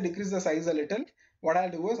 Once I decrease the size a little, what I'll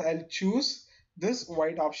do is I'll choose this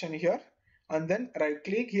white option here and then right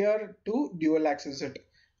click here to dual axis it.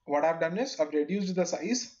 What I've done is I've reduced the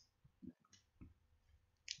size,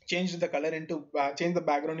 change the color into change the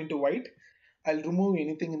background into white. I'll remove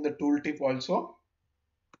anything in the tooltip also.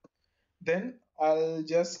 Then I'll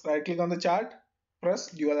just right click on the chart, press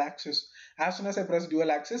dual axis. As soon as I press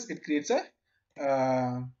dual axis, it creates a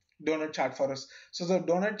donut chart for us. So the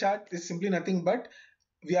donut chart is simply nothing but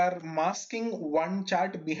we are masking one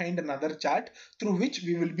chart behind another chart through which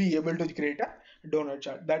we will be able to create a donut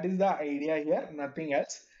chart. That is the idea here, nothing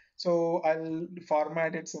else. So I'll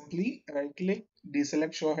format it simply, right click,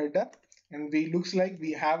 deselect show header, and we looks like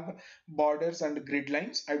we have borders and grid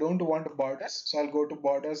lines. I don't want borders, so I'll go to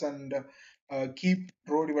borders and keep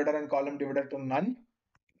row divider and column divider to none.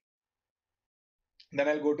 Then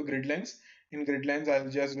I'll go to grid lines. In grid lines, I'll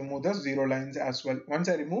just remove the 0 lines as well. Once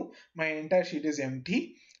I remove, my entire sheet is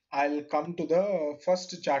empty. I'll come to the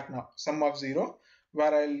first chart now, sum of 0,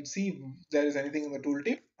 where I'll see if there is anything in the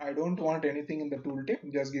tooltip. I don't want anything in the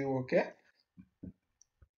tooltip, just give OK.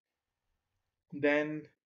 Then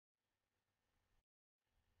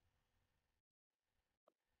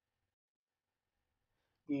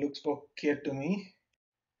looks okay to me.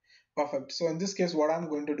 Perfect. So in this case, what I'm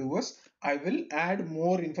going to do is I will add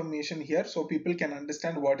more information here so people can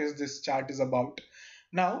understand what is this chart is about.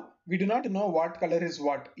 Now, we do not know what color is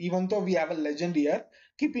what. Even though we have a legend here,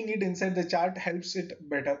 keeping it inside the chart helps it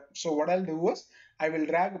better. So what I'll do is I will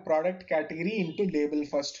drag product category into label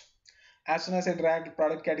first. As soon as I drag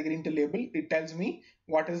product category into label, it tells me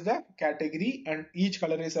what is the category and each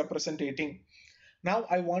color is representing. Now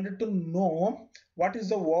I wanted to know what is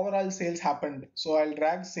the overall sales happened. So I'll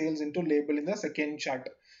drag sales into label in the second chart.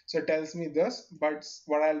 So it tells me this, but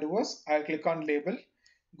what I'll do is I'll click on label,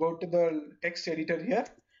 go to the text editor here,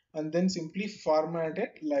 and then simply format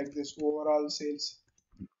it like this, overall sales.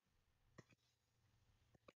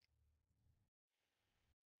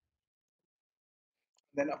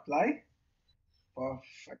 Then apply.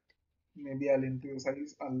 Perfect. Maybe I'll increase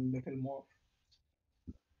size a little more.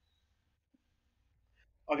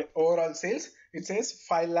 Okay, overall sales, it says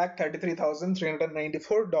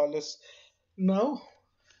 $5,33,394. Now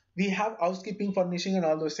we have housekeeping, furnishing, and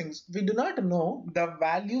all those things. We do not know the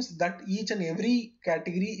values that each and every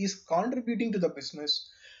category is contributing to the business.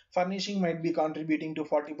 Furnishing might be contributing to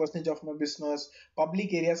 40% of my business.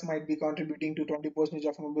 Public areas might be contributing to 20%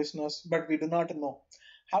 of my business, but we do not know.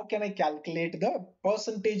 How can I calculate the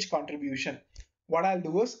percentage contribution? What I'll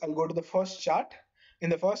do is I'll go to the first chart. In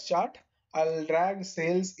the first chart, I'll drag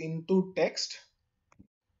sales into text.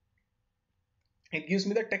 It gives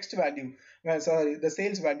me the text value. Well, sorry, the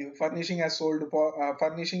sales value. Furnishing has sold for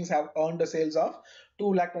furnishings have earned the sales of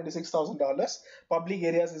 $226,000. Public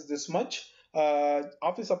areas is this much.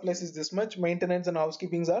 Office supplies is this much. Maintenance and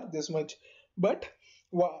housekeepings are this much. But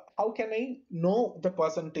how can I know the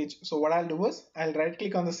percentage? So what I'll do is I'll right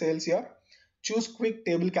click on the sales here, choose quick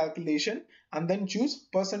table calculation, and then choose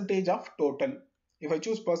percentage of total. If I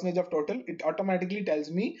choose percentage of total, it automatically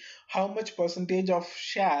tells me how much percentage of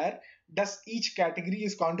share does each category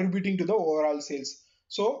is contributing to the overall sales.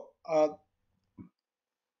 So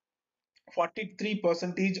 43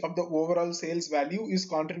 percentage of the overall sales value is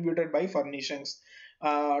contributed by furnishings.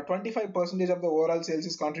 25 percentage of the overall sales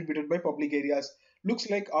is contributed by public areas. Looks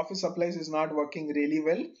like office supplies is not working really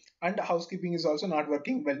well, and housekeeping is also not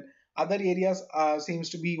working well. Other areas seems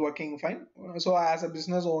to be working fine. So as a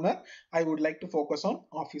business owner, I would like to focus on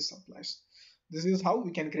office supplies. This is how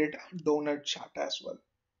we can create a donut chart as well.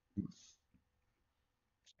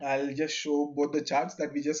 I'll just show both the charts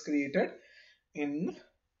that we just created in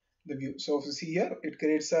the view. So if you see here, it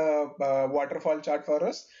creates a waterfall chart for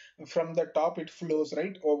us. From the top it flows,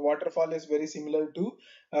 right? Or waterfall is very similar to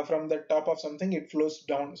from the top of something it flows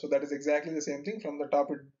down. So that is exactly the same thing. From the top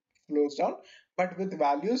it flows down, but with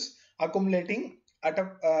values accumulating at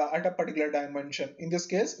a particular dimension. In this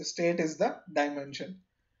case, state is the dimension.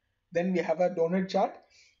 Then we have a donut chart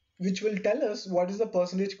which will tell us what is the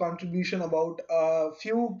percentage contribution about a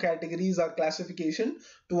few categories or classification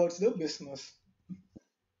towards the business.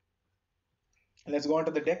 Let's go on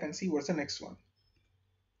to the deck and see what's the next one.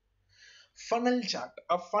 Funnel chart.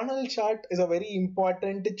 A funnel chart is a very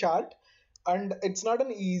important chart, and it's not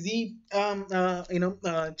an easy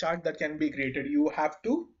chart that can be created. You have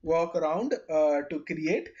to work around to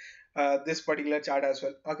create this particular chart as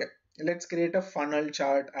well. Okay, let's create a funnel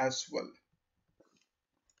chart as well.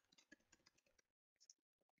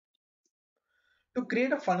 To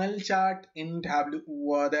create a funnel chart in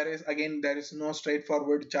Tableau, there is no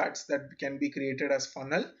straightforward charts that can be created as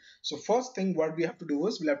funnel. So first thing what we have to do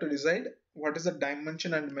is we'll have to decide what is the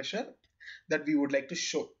dimension and measure that we would like to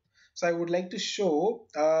show. So I would like to show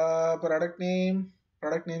product name.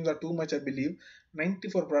 Product names are too much, I believe.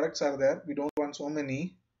 94 products are there. We don't want so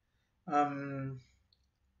many. Um,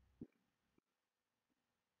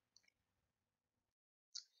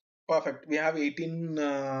 Perfect. We have 18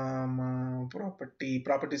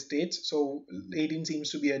 property states. So 18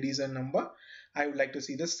 seems to be a decent number. I would like to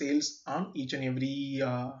see the sales on each and every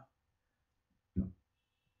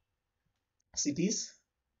cities.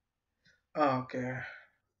 Okay.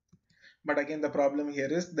 But again, the problem here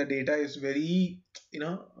is the data is very,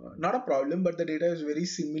 not a problem, but the data is very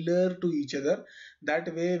similar to each other.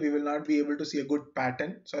 That way we will not be able to see a good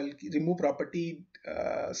pattern. So I'll remove property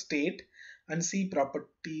state and see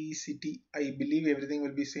property city. I believe everything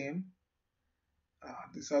will be same.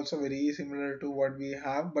 This is also very similar to what we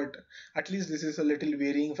have, but at least this is a little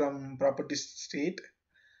varying from property state.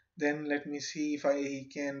 Then let me see if I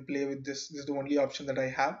can play with this. This is the only option that I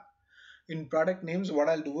have. In product names, what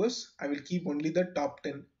I'll do is I will keep only the top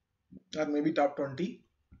 10 or maybe top 20.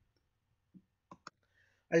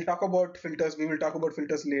 I'll talk about filters. We will talk about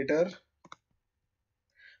filters later.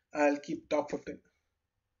 I'll keep top 15.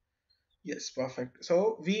 Yes, perfect.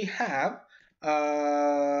 So we have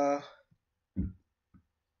uh,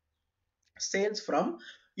 sales from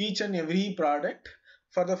each and every product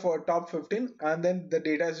for the top 15, and then the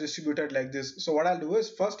data is distributed like this. So what I'll do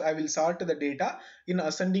is first I will sort the data in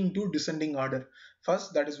ascending to descending order.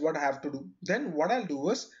 First, that is what I have to do. Then what I'll do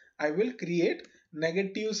is I will create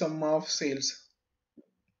negative sum of sales.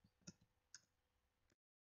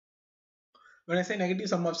 When I say negative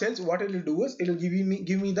sum of sales, what it will do is it will give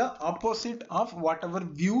me the opposite of whatever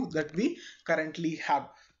view that we currently have.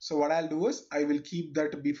 So what I'll do is I will keep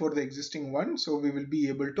that before the existing one, so we will be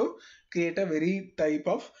able to create a very type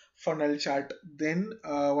of funnel chart. Then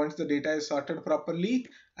once the data is sorted properly,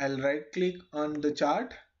 I'll right click on the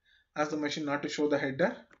chart, ask the machine not to show the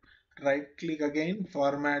header, right click again,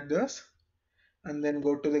 format this, and then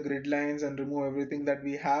go to the grid lines and remove everything that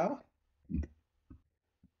we have.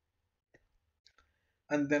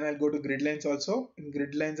 And then I'll go to grid lines also. In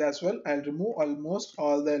grid lines as well, I'll remove almost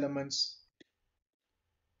all the elements.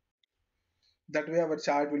 That way our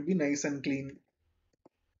chart will be nice and clean.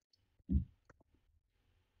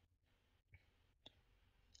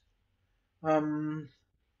 Um,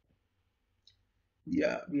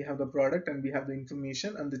 yeah, we have the product and we have the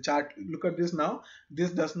information and the chart. Look at this now.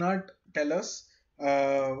 This does not tell us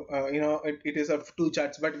it is of two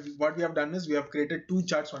charts, but what we have done is we have created two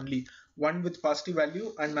charts only, one with positive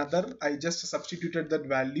value, another I just substituted that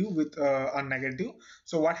value with a negative.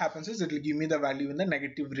 So what happens is it will give me the value in the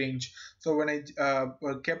negative range. So when I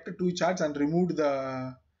kept two charts and removed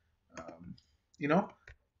the you know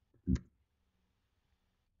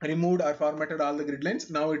removed or formatted all the grid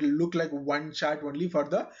lines, now it will look like one chart only for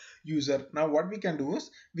the user. Now what we can do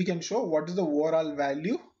is we can show what is the overall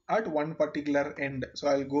value at one particular end. So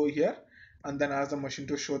I'll go here and then ask the machine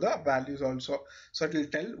to show the values also. So it will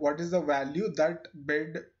tell what is the value that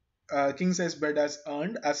bed king size bed has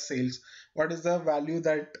earned as sales. What is the value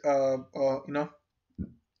that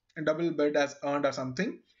double bed has earned or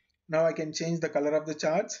something. Now I can change the color of the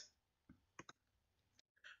charts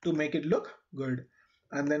to make it look good,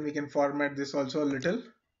 and then we can format this also a little,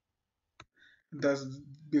 thus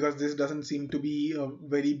because this doesn't seem to be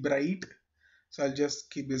very bright, so I'll just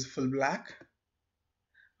keep this full black.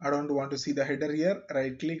 I don't want to see the header here.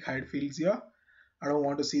 Right click, hide fields here. I don't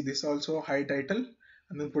want to see this also, hide title,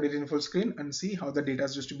 and then put it in full screen and see how the data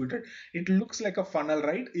is distributed. It looks like a funnel,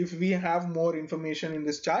 right? If we have more information in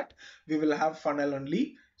this chart, we will have funnel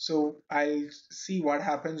only. So I'll see what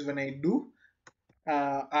happens when I do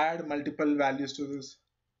add multiple values to this.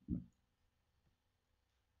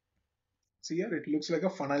 See here, it looks like a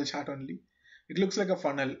funnel chart only. It looks like a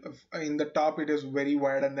funnel. In the top, it is very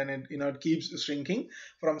wide, and then it keeps shrinking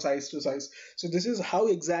from size to size. So this is how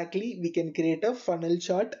exactly we can create a funnel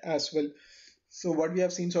chart as well. So what we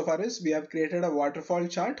have seen so far is we have created a waterfall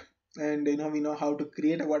chart, and we know how to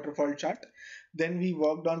create a waterfall chart. Then we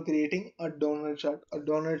worked on creating a donor chart. A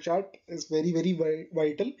donor chart is very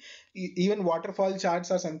vital. Even waterfall charts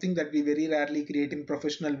are something that we very rarely create in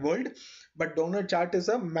professional world, but donor chart is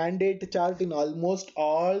a mandate chart in almost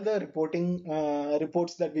all the reporting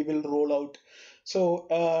reports that we will roll out. So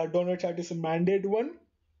donor chart is a mandate one,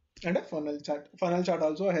 and a funnel chart. Funnel chart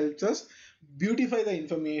also helps us beautify the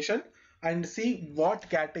information and see what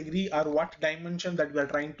category or what dimension that we are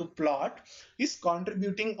trying to plot is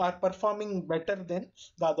contributing or performing better than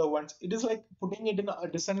the other ones. It is like putting it in a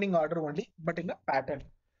descending order only, but in a pattern.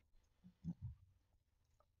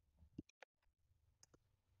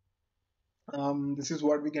 This is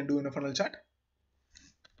what we can do in a funnel chart.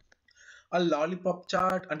 A lollipop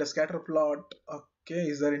chart and a scatter plot. Okay,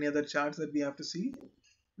 is there any other charts that we have to see?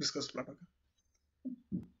 Discuss plot. Okay.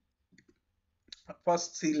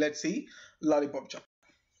 First, let's see lollipop chart.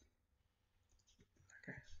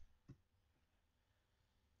 Okay.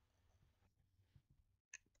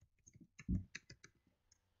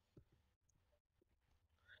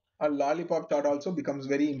 A lollipop chart also becomes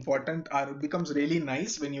very important or becomes really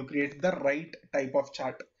nice when you create the right type of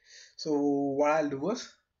chart. So what I'll do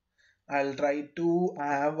is I'll try to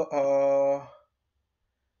have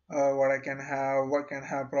what can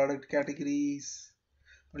have product categories.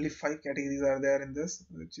 Only 5 categories are there in this,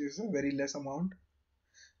 which is a very less amount,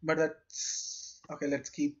 but that's okay. Let's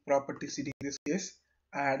keep property city in this case.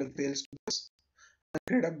 Add sales to this and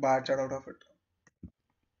create a bar chart out of it.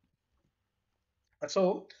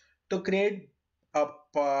 So to create a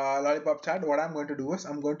lollipop chart, what I'm going to do is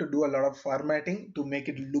I'm going to do a lot of formatting to make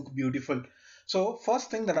it look beautiful. So first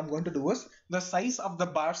thing that I'm going to do is the size of the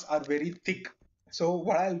bars are very thick. So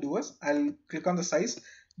what I'll do is I'll click on the size,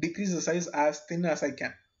 decrease the size as thin as I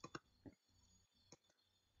can.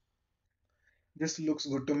 This looks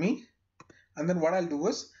good to me. And then what I'll do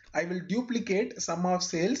is I will duplicate sum of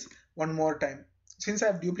sales one more time. Since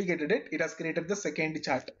I've duplicated it, it has created the second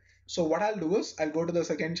chart. So what I'll do is I'll go to the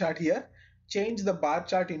second chart here, change the bar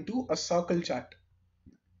chart into a circle chart.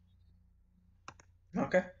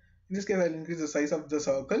 Okay. In this case, I'll increase the size of the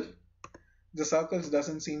circle. The circles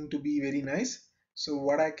doesn't seem to be very nice. So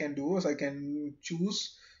what I can do is I can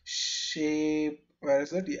choose shape. Where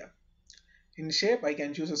is it? Yeah. In shape I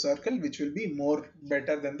can choose a circle which will be more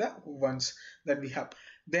better than the ones that we have.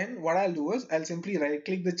 Then what I'll do is I'll simply right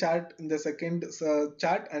click the chart in the second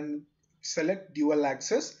chart and select dual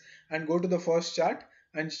axis and go to the first chart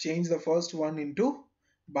and change the first one into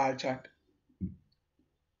bar chart.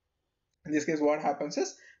 In this case what happens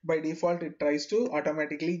is by default it tries to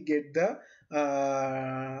automatically get the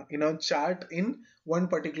chart in one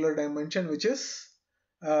particular dimension, which is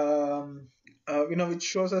um, which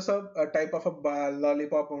shows us a type of a bar,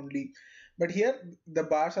 lollipop only. But here the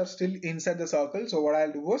bars are still inside the circle, so what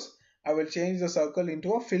I'll do is I will change the circle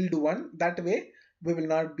into a filled one. That way we will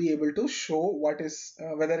not be able to show what is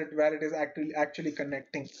where it is actually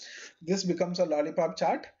connecting. This becomes a lollipop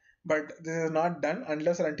chart, but this is not done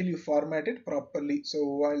unless or until you format it properly.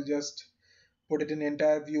 So I'll just put it in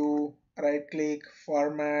entire view, right click,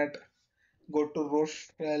 format, go to row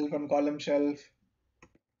shelf and column shelf,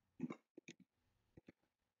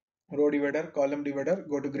 row divider, column divider,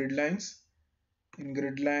 go to grid lines. In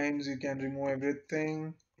grid lines you can remove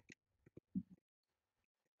everything.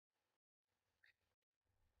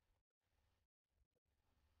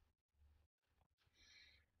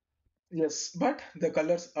 Yes, but the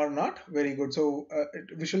colors are not very good. So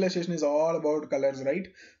visualization is all about colors, right?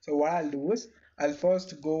 So what I'll do is I'll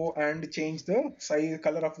first go and change the size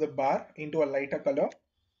color of the bar into a lighter color.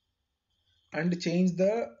 and change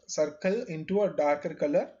the circle into a darker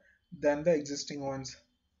color than the existing ones.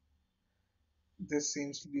 This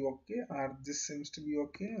seems to be okay, or this seems to be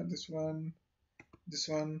okay, or this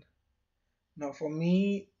one. Now for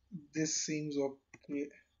me, this seems okay.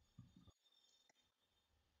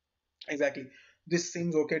 Exactly. This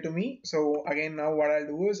seems okay to me. So again, now what I'll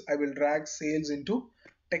do is I will drag sales into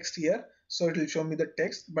text here. So it will show me the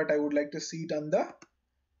text, but I would like to see it on the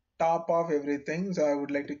top of everything. So I would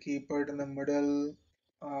like to keep it in the middle,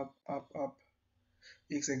 up, up, up.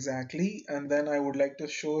 Yes, exactly. And then I would like to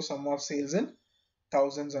show sum of sales in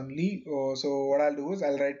thousands only. So what I'll do is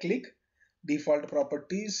I'll right click, default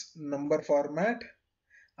properties, number format.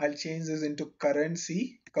 I'll change this into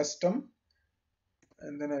currency, custom,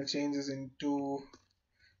 and then I'll change this into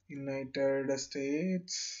United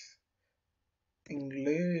States,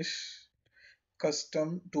 English,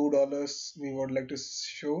 custom $2. We would like to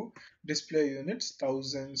show display units,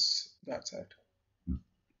 thousands. That's it.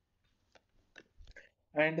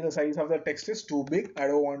 And the size of the text is too big. I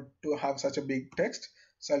don't want to have such a big text.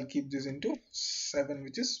 So I'll keep this into 7,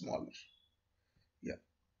 which is smaller. Yeah.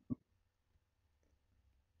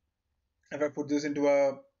 If I put this into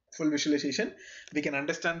a full visualization, we can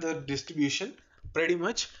understand the distribution pretty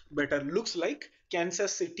much better. Looks like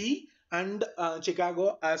Kansas City and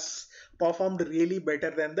Chicago has performed really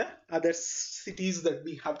better than the other cities that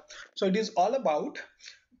we have. So it is all about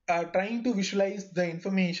trying to visualize the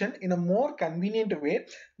information in a more convenient way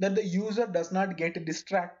that the user does not get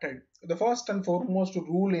distracted. The first and foremost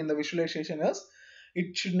rule in the visualization is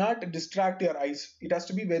it should not distract your eyes. It has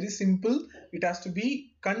to be very simple. It has to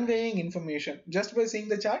be conveying information. Just by seeing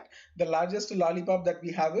the chart, the largest lollipop that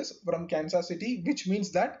we have is from Kansas City, which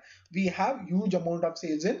means that we have huge amount of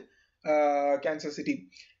sales in Kansas City.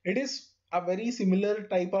 It is a very similar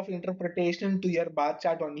type of interpretation to your bar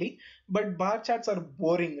chart only, but bar charts are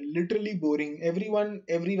boring, literally boring. Everyone,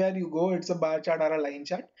 everywhere you go, it's a bar chart or a line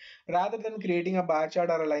chart. Rather than creating a bar chart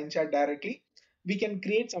or a line chart directly, we can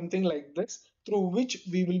create something like this through which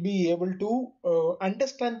we will be able to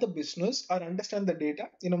understand the business or understand the data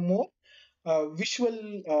in a more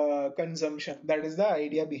visual consumption. That is the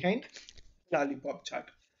idea behind lollipop chart.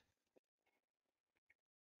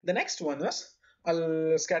 The next one is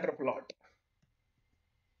a scatter plot.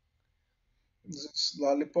 This is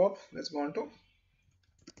lollipop. Let's go on to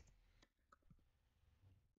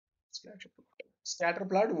scatter plot. Scatter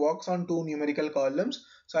plot works on two numerical columns.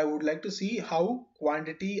 So I would like to see how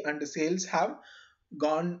quantity and sales have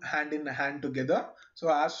gone hand in hand together. So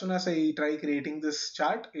as soon as I try creating this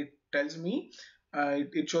chart, it tells me,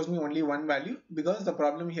 it shows me only one value, because the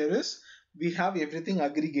problem here is we have everything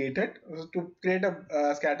aggregated. To create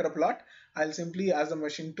a scatter plot, I'll simply ask the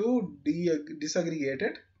machine to disaggregate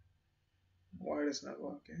it. Why is not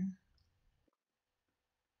working?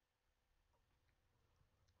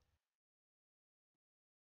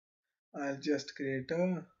 I'll just create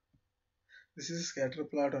a, this is a scatter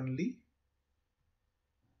plot only.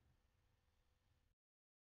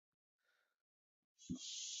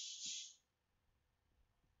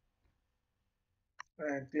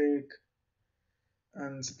 Right click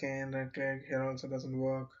and scan, right click, here also doesn't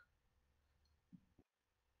work.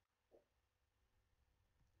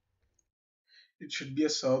 It should be a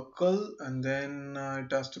circle, and then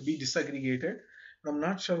it has to be disaggregated. I'm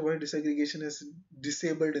not sure why disaggregation is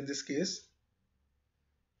disabled in this case.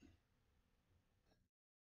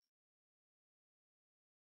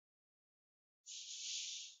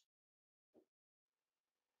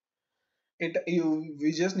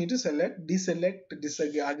 We just need to select deselect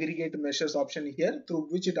disaggregate measures option here, through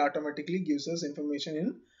which it automatically gives us information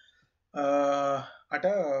in at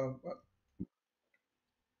a,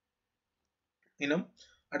 you know,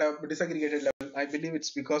 at a disaggregated level. I believe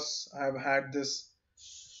it's because I've had this.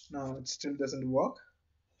 No, it still doesn't work.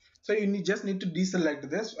 So just need to deselect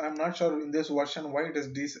this. I'm not sure in this version why it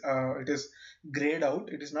is grayed out.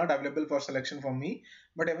 It is not available for selection for me.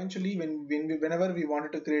 But eventually, whenever we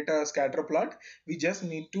wanted to create a scatter plot, we just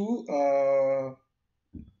need to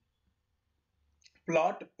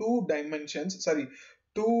plot two dimensions. Sorry,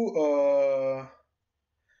 two.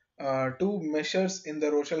 Two measures in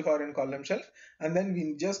the row shelf or in column shelf, and then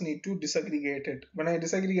we just need to disaggregate it. When I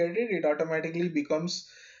disaggregate it, it automatically becomes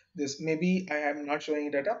this. Maybe I am not showing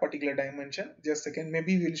it at a particular dimension. Just a second,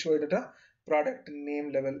 maybe we'll show it at a product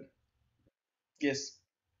name level. Yes,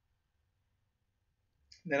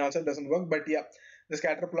 then also it doesn't work, but yeah, the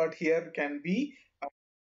scatter plot here can be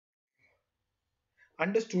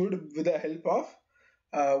understood with the help of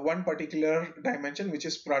one particular dimension, which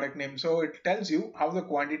is product name. So it tells you how the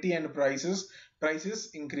quantity and prices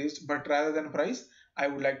increased, but rather than price, I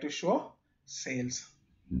would like to show sales.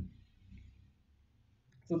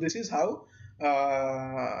 So this is how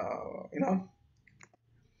you know,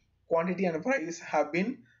 quantity and price have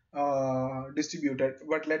been distributed.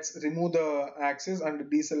 But let's remove the axis and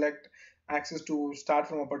deselect axis to start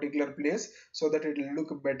from a particular place so that it will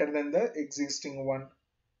look better than the existing one.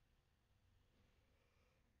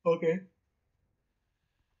 Okay,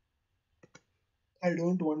 I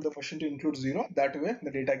don't want the function to include 0. That way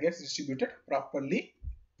the data gets distributed properly.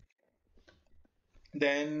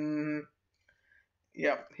 Then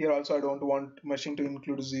yeah, here also I don't want machine to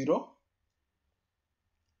include 0.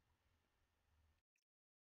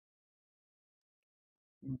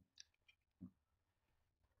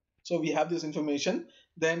 So we have this information.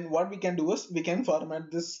 Then what we can do is we can format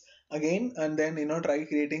this again and then, you know, try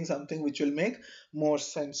creating something which will make more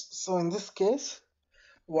sense. So in this case,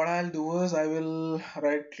 what I'll do is I will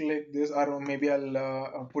right click this, or maybe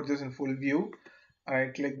I'll put this in full view.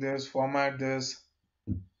 Right click this, format this.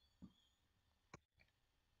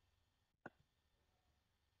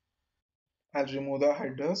 I'll remove the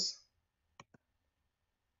headers.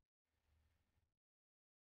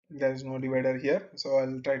 There is no divider here, so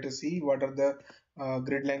I'll try to see what are the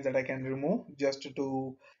grid lines that I can remove just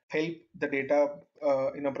to help the data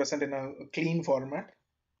present in a clean format.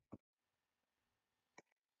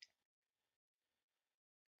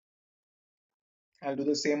 I'll do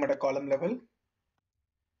the same at a column level.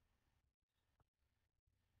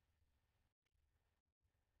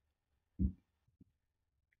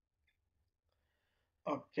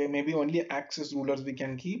 Okay, maybe only axis rulers we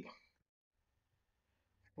can keep.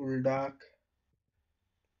 Full dark.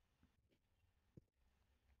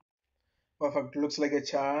 Perfect. Looks like a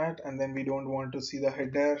chart, and then we don't want to see the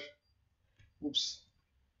header. Oops.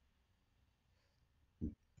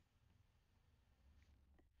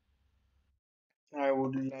 I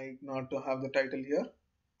would like not to have the title here.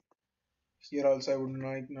 Here also I would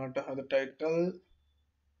like not to have the title.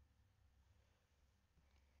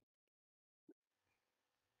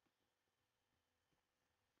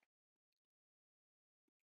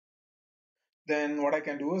 Then what I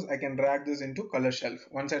can do is I can drag this into color shelf.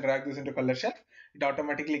 Once I drag this into color shelf, it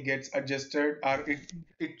automatically gets adjusted, or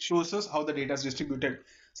it shows us how the data is distributed.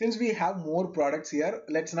 Since we have more products here,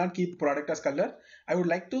 let's not keep product as color. I would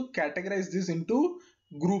like to categorize this into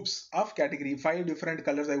groups of category. 5 different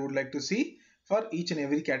colors I would like to see for each and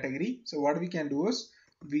every category. So what we can do is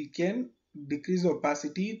we can decrease the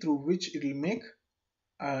opacity through which it will make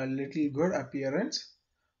a little good appearance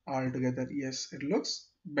altogether. Yes, it looks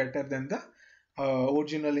better than the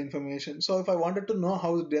original information. So if I wanted to know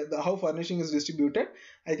how furnishing is distributed,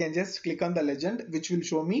 I can just click on the legend, which will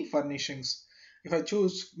show me furnishings. If I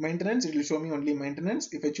choose maintenance, it will show me only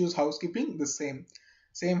maintenance. If I choose housekeeping, the same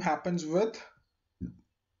happens with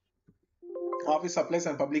office supplies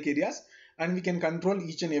and public areas. And we can control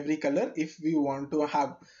each and every color if we want to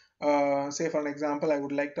have, say for an example, I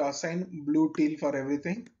would like to assign blue teal for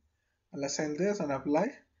everything. I'll assign this and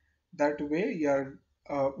apply. That way your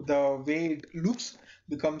the way it looks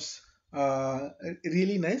becomes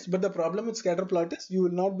really nice. But the problem with scatter plot is you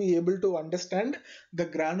will not be able to understand the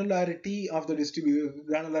granularity of the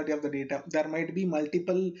data. There might be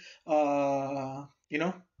multiple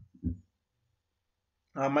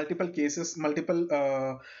multiple cases, multiple,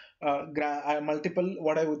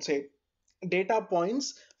 what I would say, data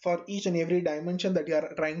points for each and every dimension that you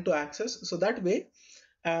are trying to access. So that way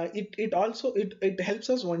it helps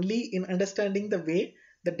us only in understanding the way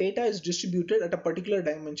the data is distributed at a particular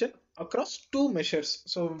dimension across two measures.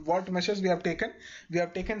 So what measures we have taken? We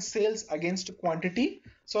have taken sales against quantity.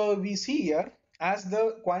 So we see here, as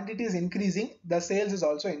the quantity is increasing, the sales is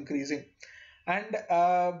also increasing. And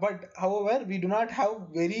but however, we do not have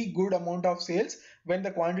very good amount of sales when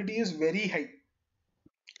the quantity is very high.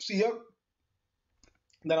 So here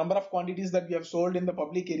the number of quantities that we have sold in the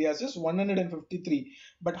public areas is 153,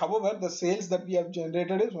 but however the sales that we have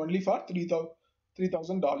generated is only for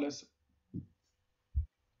 $3,000.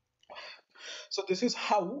 So this is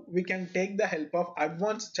how we can take the help of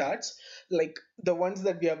advanced charts like the ones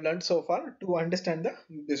that we have learned so far to understand the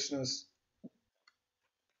business.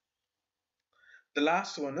 The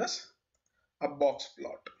last one is a box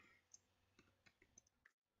plot.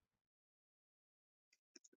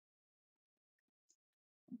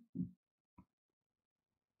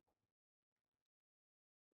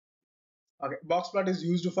 Okay, box plot is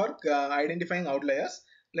used for identifying outliers.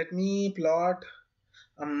 Let me plot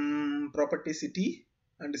property city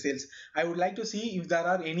and sales. I would like to see if there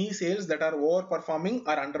are any sales that are overperforming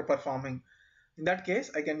or underperforming. In that case,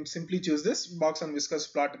 I can simply choose this box and whiskers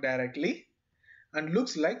plot directly, and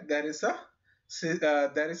looks like there is a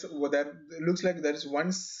there looks like there is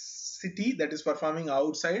one city that is performing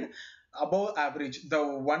outside above average. The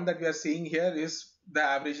one that we are seeing here is the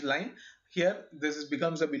average line. Here this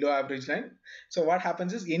becomes a below average line. So what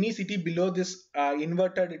happens is any city below this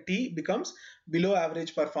inverted T becomes below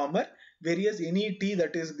average performer, whereas any city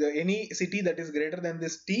that is greater than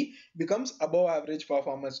this T becomes above average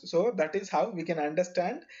performance. So that is how we can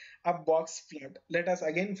understand a box plot. Let us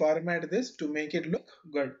again format this to make it look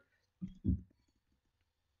good.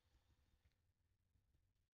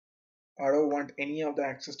 I don't want any of the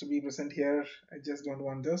access to be present here. I just don't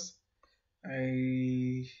want this.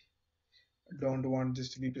 I don't want this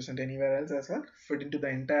to be present anywhere else as well. Fit into the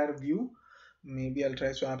entire view. Maybe I'll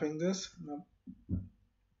try swapping this. No.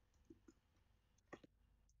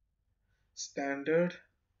 Standard.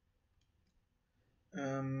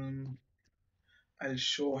 Um, I'll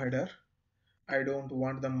show header. I don't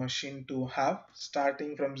want the machine to have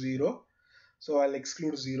starting from 0. So I'll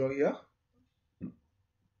exclude 0 here.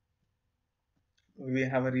 We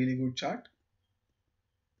have a really good chart.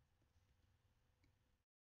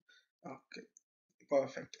 Okay,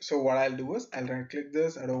 perfect. So what I'll do is I'll right click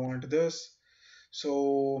this. I don't want this.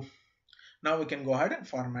 So now we can go ahead and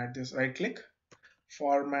format this. Right click,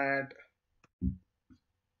 format.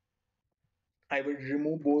 I will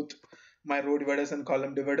remove both my row dividers and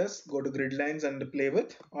column dividers, go to grid lines and play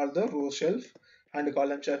with all the row shelf and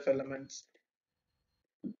column shelf elements.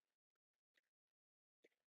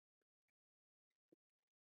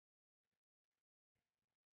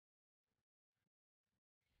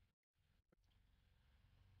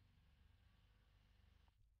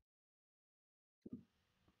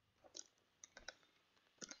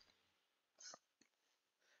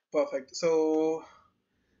 Perfect. So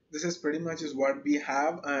this is pretty much is what we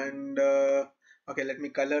have. And okay, let me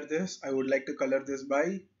color this. I would like to color this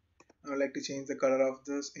by, I would like to change the color of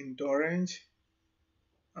this into orange.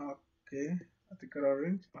 Okay, a thicker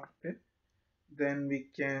orange. Okay, then we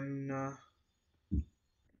can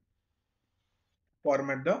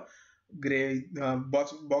format the gray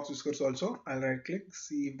box whiskers also. I'll right click,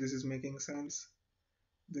 see if this is making sense.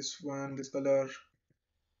 This one, this color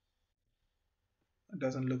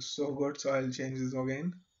doesn't look so good, so I'll change this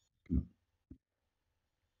again.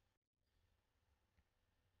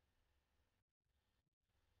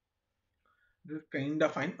 This is kind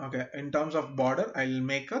of fine. Okay, in terms of border, I'll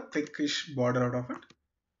make a thickish border out of it.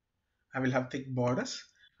 I will have thick borders,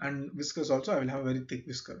 and whiskers also I will have a very thick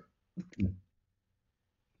whisker.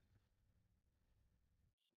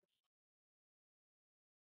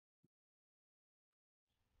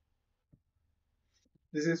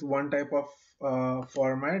 This is one type of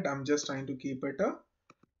format. I'm just trying to keep it a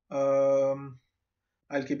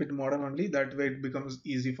I'll keep it modern only. That way it becomes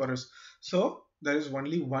easy for us. So there is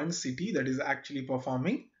only one city that is actually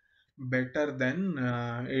performing better than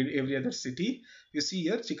every other city. You see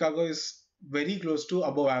here, Chicago is very close to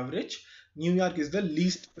above average. New York is the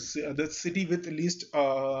least, the city with least,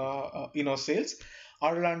 sales.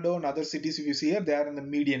 Orlando and other cities, if you see here, they are in the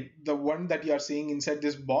median. The one that you are seeing inside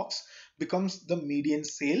this box becomes the median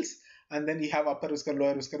sales, and then you have upper whisker,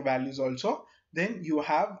 lower whisker values also. Then you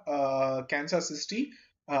have Kansas City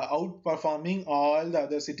outperforming all the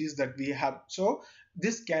other cities that we have. So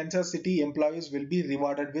this Kansas City employees will be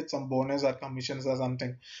rewarded with some bonus or commissions or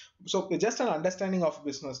something. So just an understanding of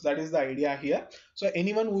business. That is the idea here. So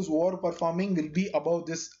anyone who's overperforming will be above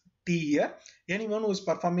this T here. Anyone who is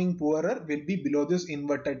performing poorer will be below this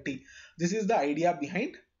inverted T. This is the idea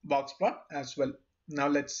behind box plot as well. Now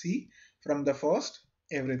let's see from the first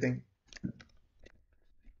everything.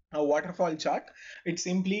 A waterfall chart, it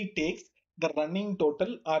simply takes the running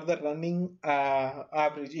total or the running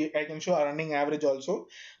average. I can show a running average also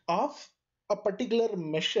of a particular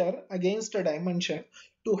measure against a dimension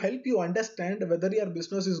to help you understand whether your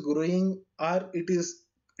business is growing or it is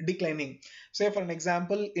declining. Say for an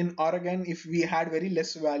example, in Oregon, if we had very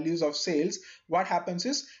less values of sales, what happens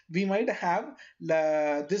is we might have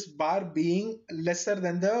this bar being lesser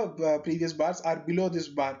than the previous bars or below this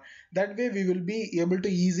bar. That way we will be able to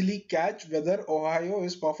easily catch whether Ohio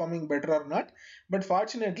is performing better or not. But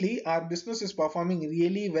fortunately, our business is performing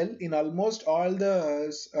really well in almost all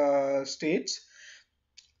the states,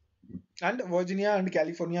 and Virginia and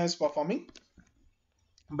California is performing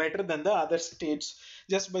better than the other states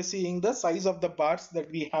just by seeing the size of the bars that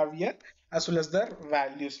we have here as well as their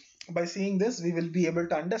values. By seeing this, we will be able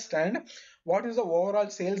to understand what is the overall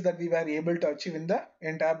sales that we were able to achieve in the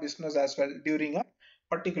entire business as well during a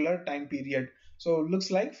particular time period. So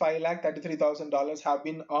looks like $5,33,000 have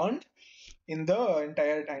been earned in the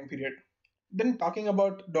entire time period. Then talking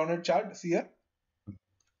about donut chart here,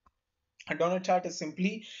 A donut chart is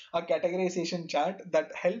simply a categorization chart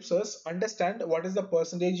that helps us understand what is the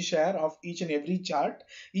percentage share of each and every chart,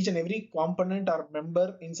 each and every component or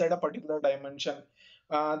member inside a particular dimension.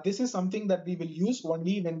 This is something that we will use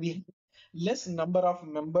only when we have less number of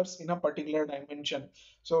members in a particular dimension.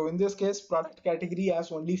 So in this case, product category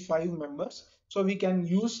has only 5 members. So we can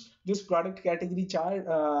use this product category chart,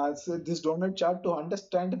 so this donut chart, to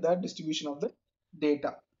understand the distribution of the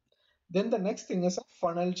data. Then the next thing is a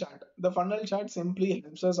funnel chart. The funnel chart simply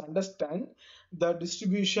helps us understand the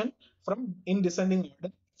distribution from in descending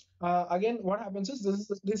order. Again, what happens is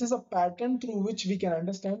this is a pattern through which we can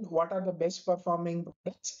understand what are the best performing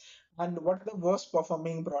products and what are the worst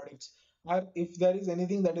performing products. Or if there is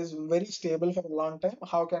anything that is very stable for a long time,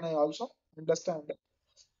 how can I also understand?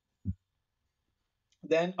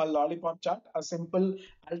 Then a lollipop chart, a simple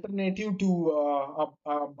alternative to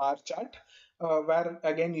a bar chart, where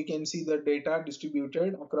again you can see the data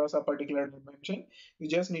distributed across a particular dimension. You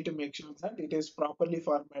just need to make sure that it is properly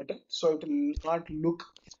formatted so it will not look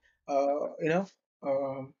you know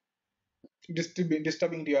uh,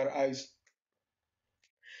 disturbing to your eyes.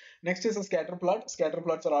 Next is a scatter plot. Scatter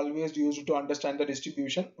plots are always used to understand the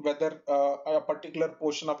distribution, whether a particular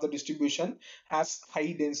portion of the distribution has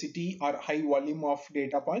high density or high volume of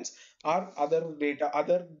data points, or other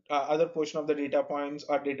portion of the data points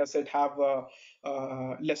or data set have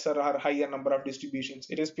lesser or higher number of distributions.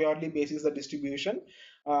 It is purely basis the distribution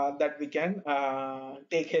that we can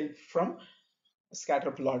take help from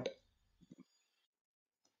scatter plot.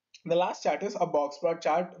 The last chart is a box plot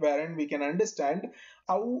chart wherein we can understand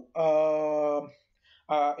how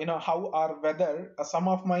how or whether some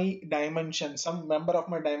of my dimensions, some member of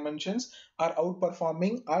my dimensions are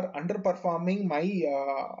outperforming or underperforming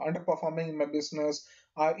my business,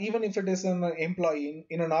 or even if it is an employee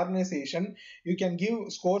in an organization, you can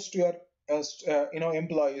give scores to your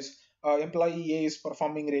employees. Employee A is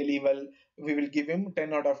performing really well, we will give him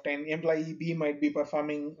 10 out of 10. Employee B might be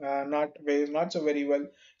performing not so very well,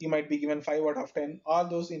 he might be given 5 out of 10. All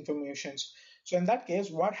those informations. So in that case,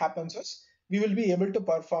 what happens is we will be able to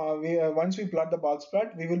perform, once we plot the box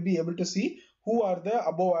plot, we will be able to see who are the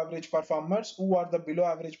above average performers, who are the below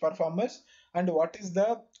average performers, and what is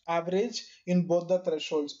the average in both the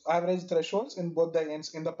thresholds, average thresholds in both the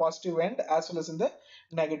ends, in the positive end as well as in the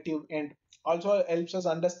negative end. Also helps us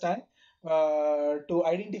understand to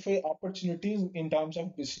identify opportunities in terms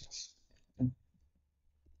of business.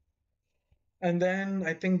 And then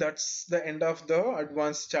I think that's the end of the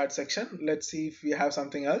advanced chart section. Let's see if we have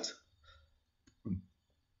something else.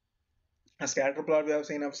 A scatter plot we have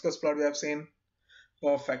seen, abscus plot we have seen.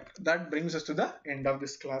 Perfect. That brings us to the end of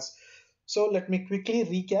this class. So let me quickly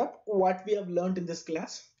recap what we have learned in this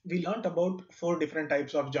class. We learned about 4 different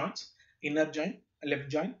types of joins: inner join, left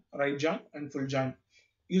join, right join, and full join.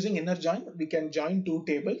 Using inner join, we can join 2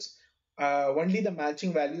 tables. Only the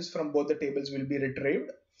matching values from both the tables will be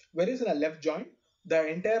retrieved. Whereas in a left join, the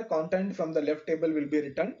entire content from the left table will be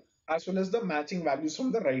returned, as well as the matching values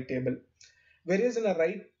from the right table. Whereas in a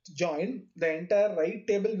right join, the entire right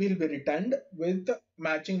table will be returned with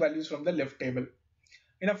matching values from the left table.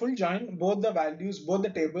 In a full join, both the tables, both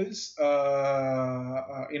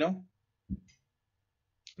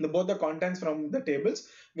the contents from the tables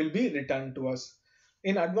will be returned to us.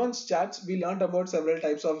 In advanced charts, we learned about several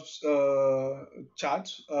types of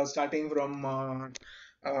charts, starting from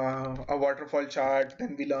a waterfall chart.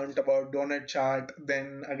 Then we learned about donut chart.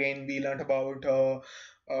 Then again, we learned about a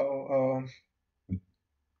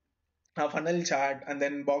funnel chart, and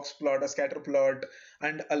then box plot, a scatter plot,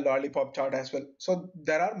 and a lollipop chart as well. So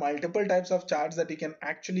there are multiple types of charts that you can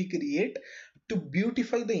actually create to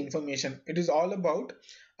beautify the information. It is all about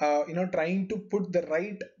trying to put the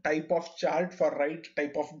right type of chart for right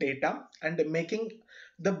type of data and making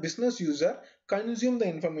the business user consume the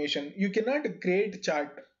information. You cannot create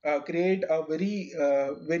a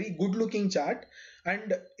very good looking chart,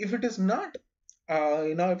 and if it is not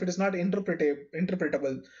if it is not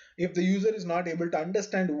interpretable, if the user is not able to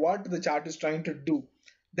understand what the chart is trying to do,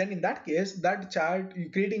 then in that case,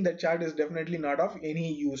 creating that chart is definitely not of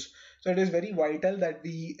any use. So it is very vital that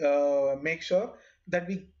we make sure that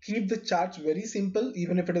we keep the charts very simple.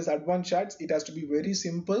 Even if it is advanced charts, it has to be very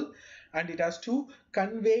simple, and it has to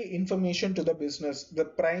convey information to the business. The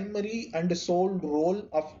primary and sole role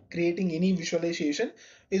of creating any visualization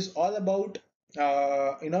is all about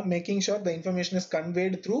making sure the information is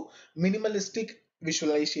conveyed through minimalistic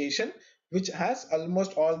visualization, which has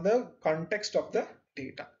almost all the context of the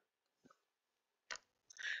data.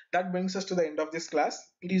 That brings us to the end of this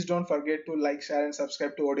class. Please don't forget to like, share, and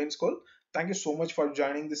subscribe to OdinSchool. Thank you so much for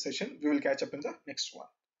joining this session. We will catch up in the next one.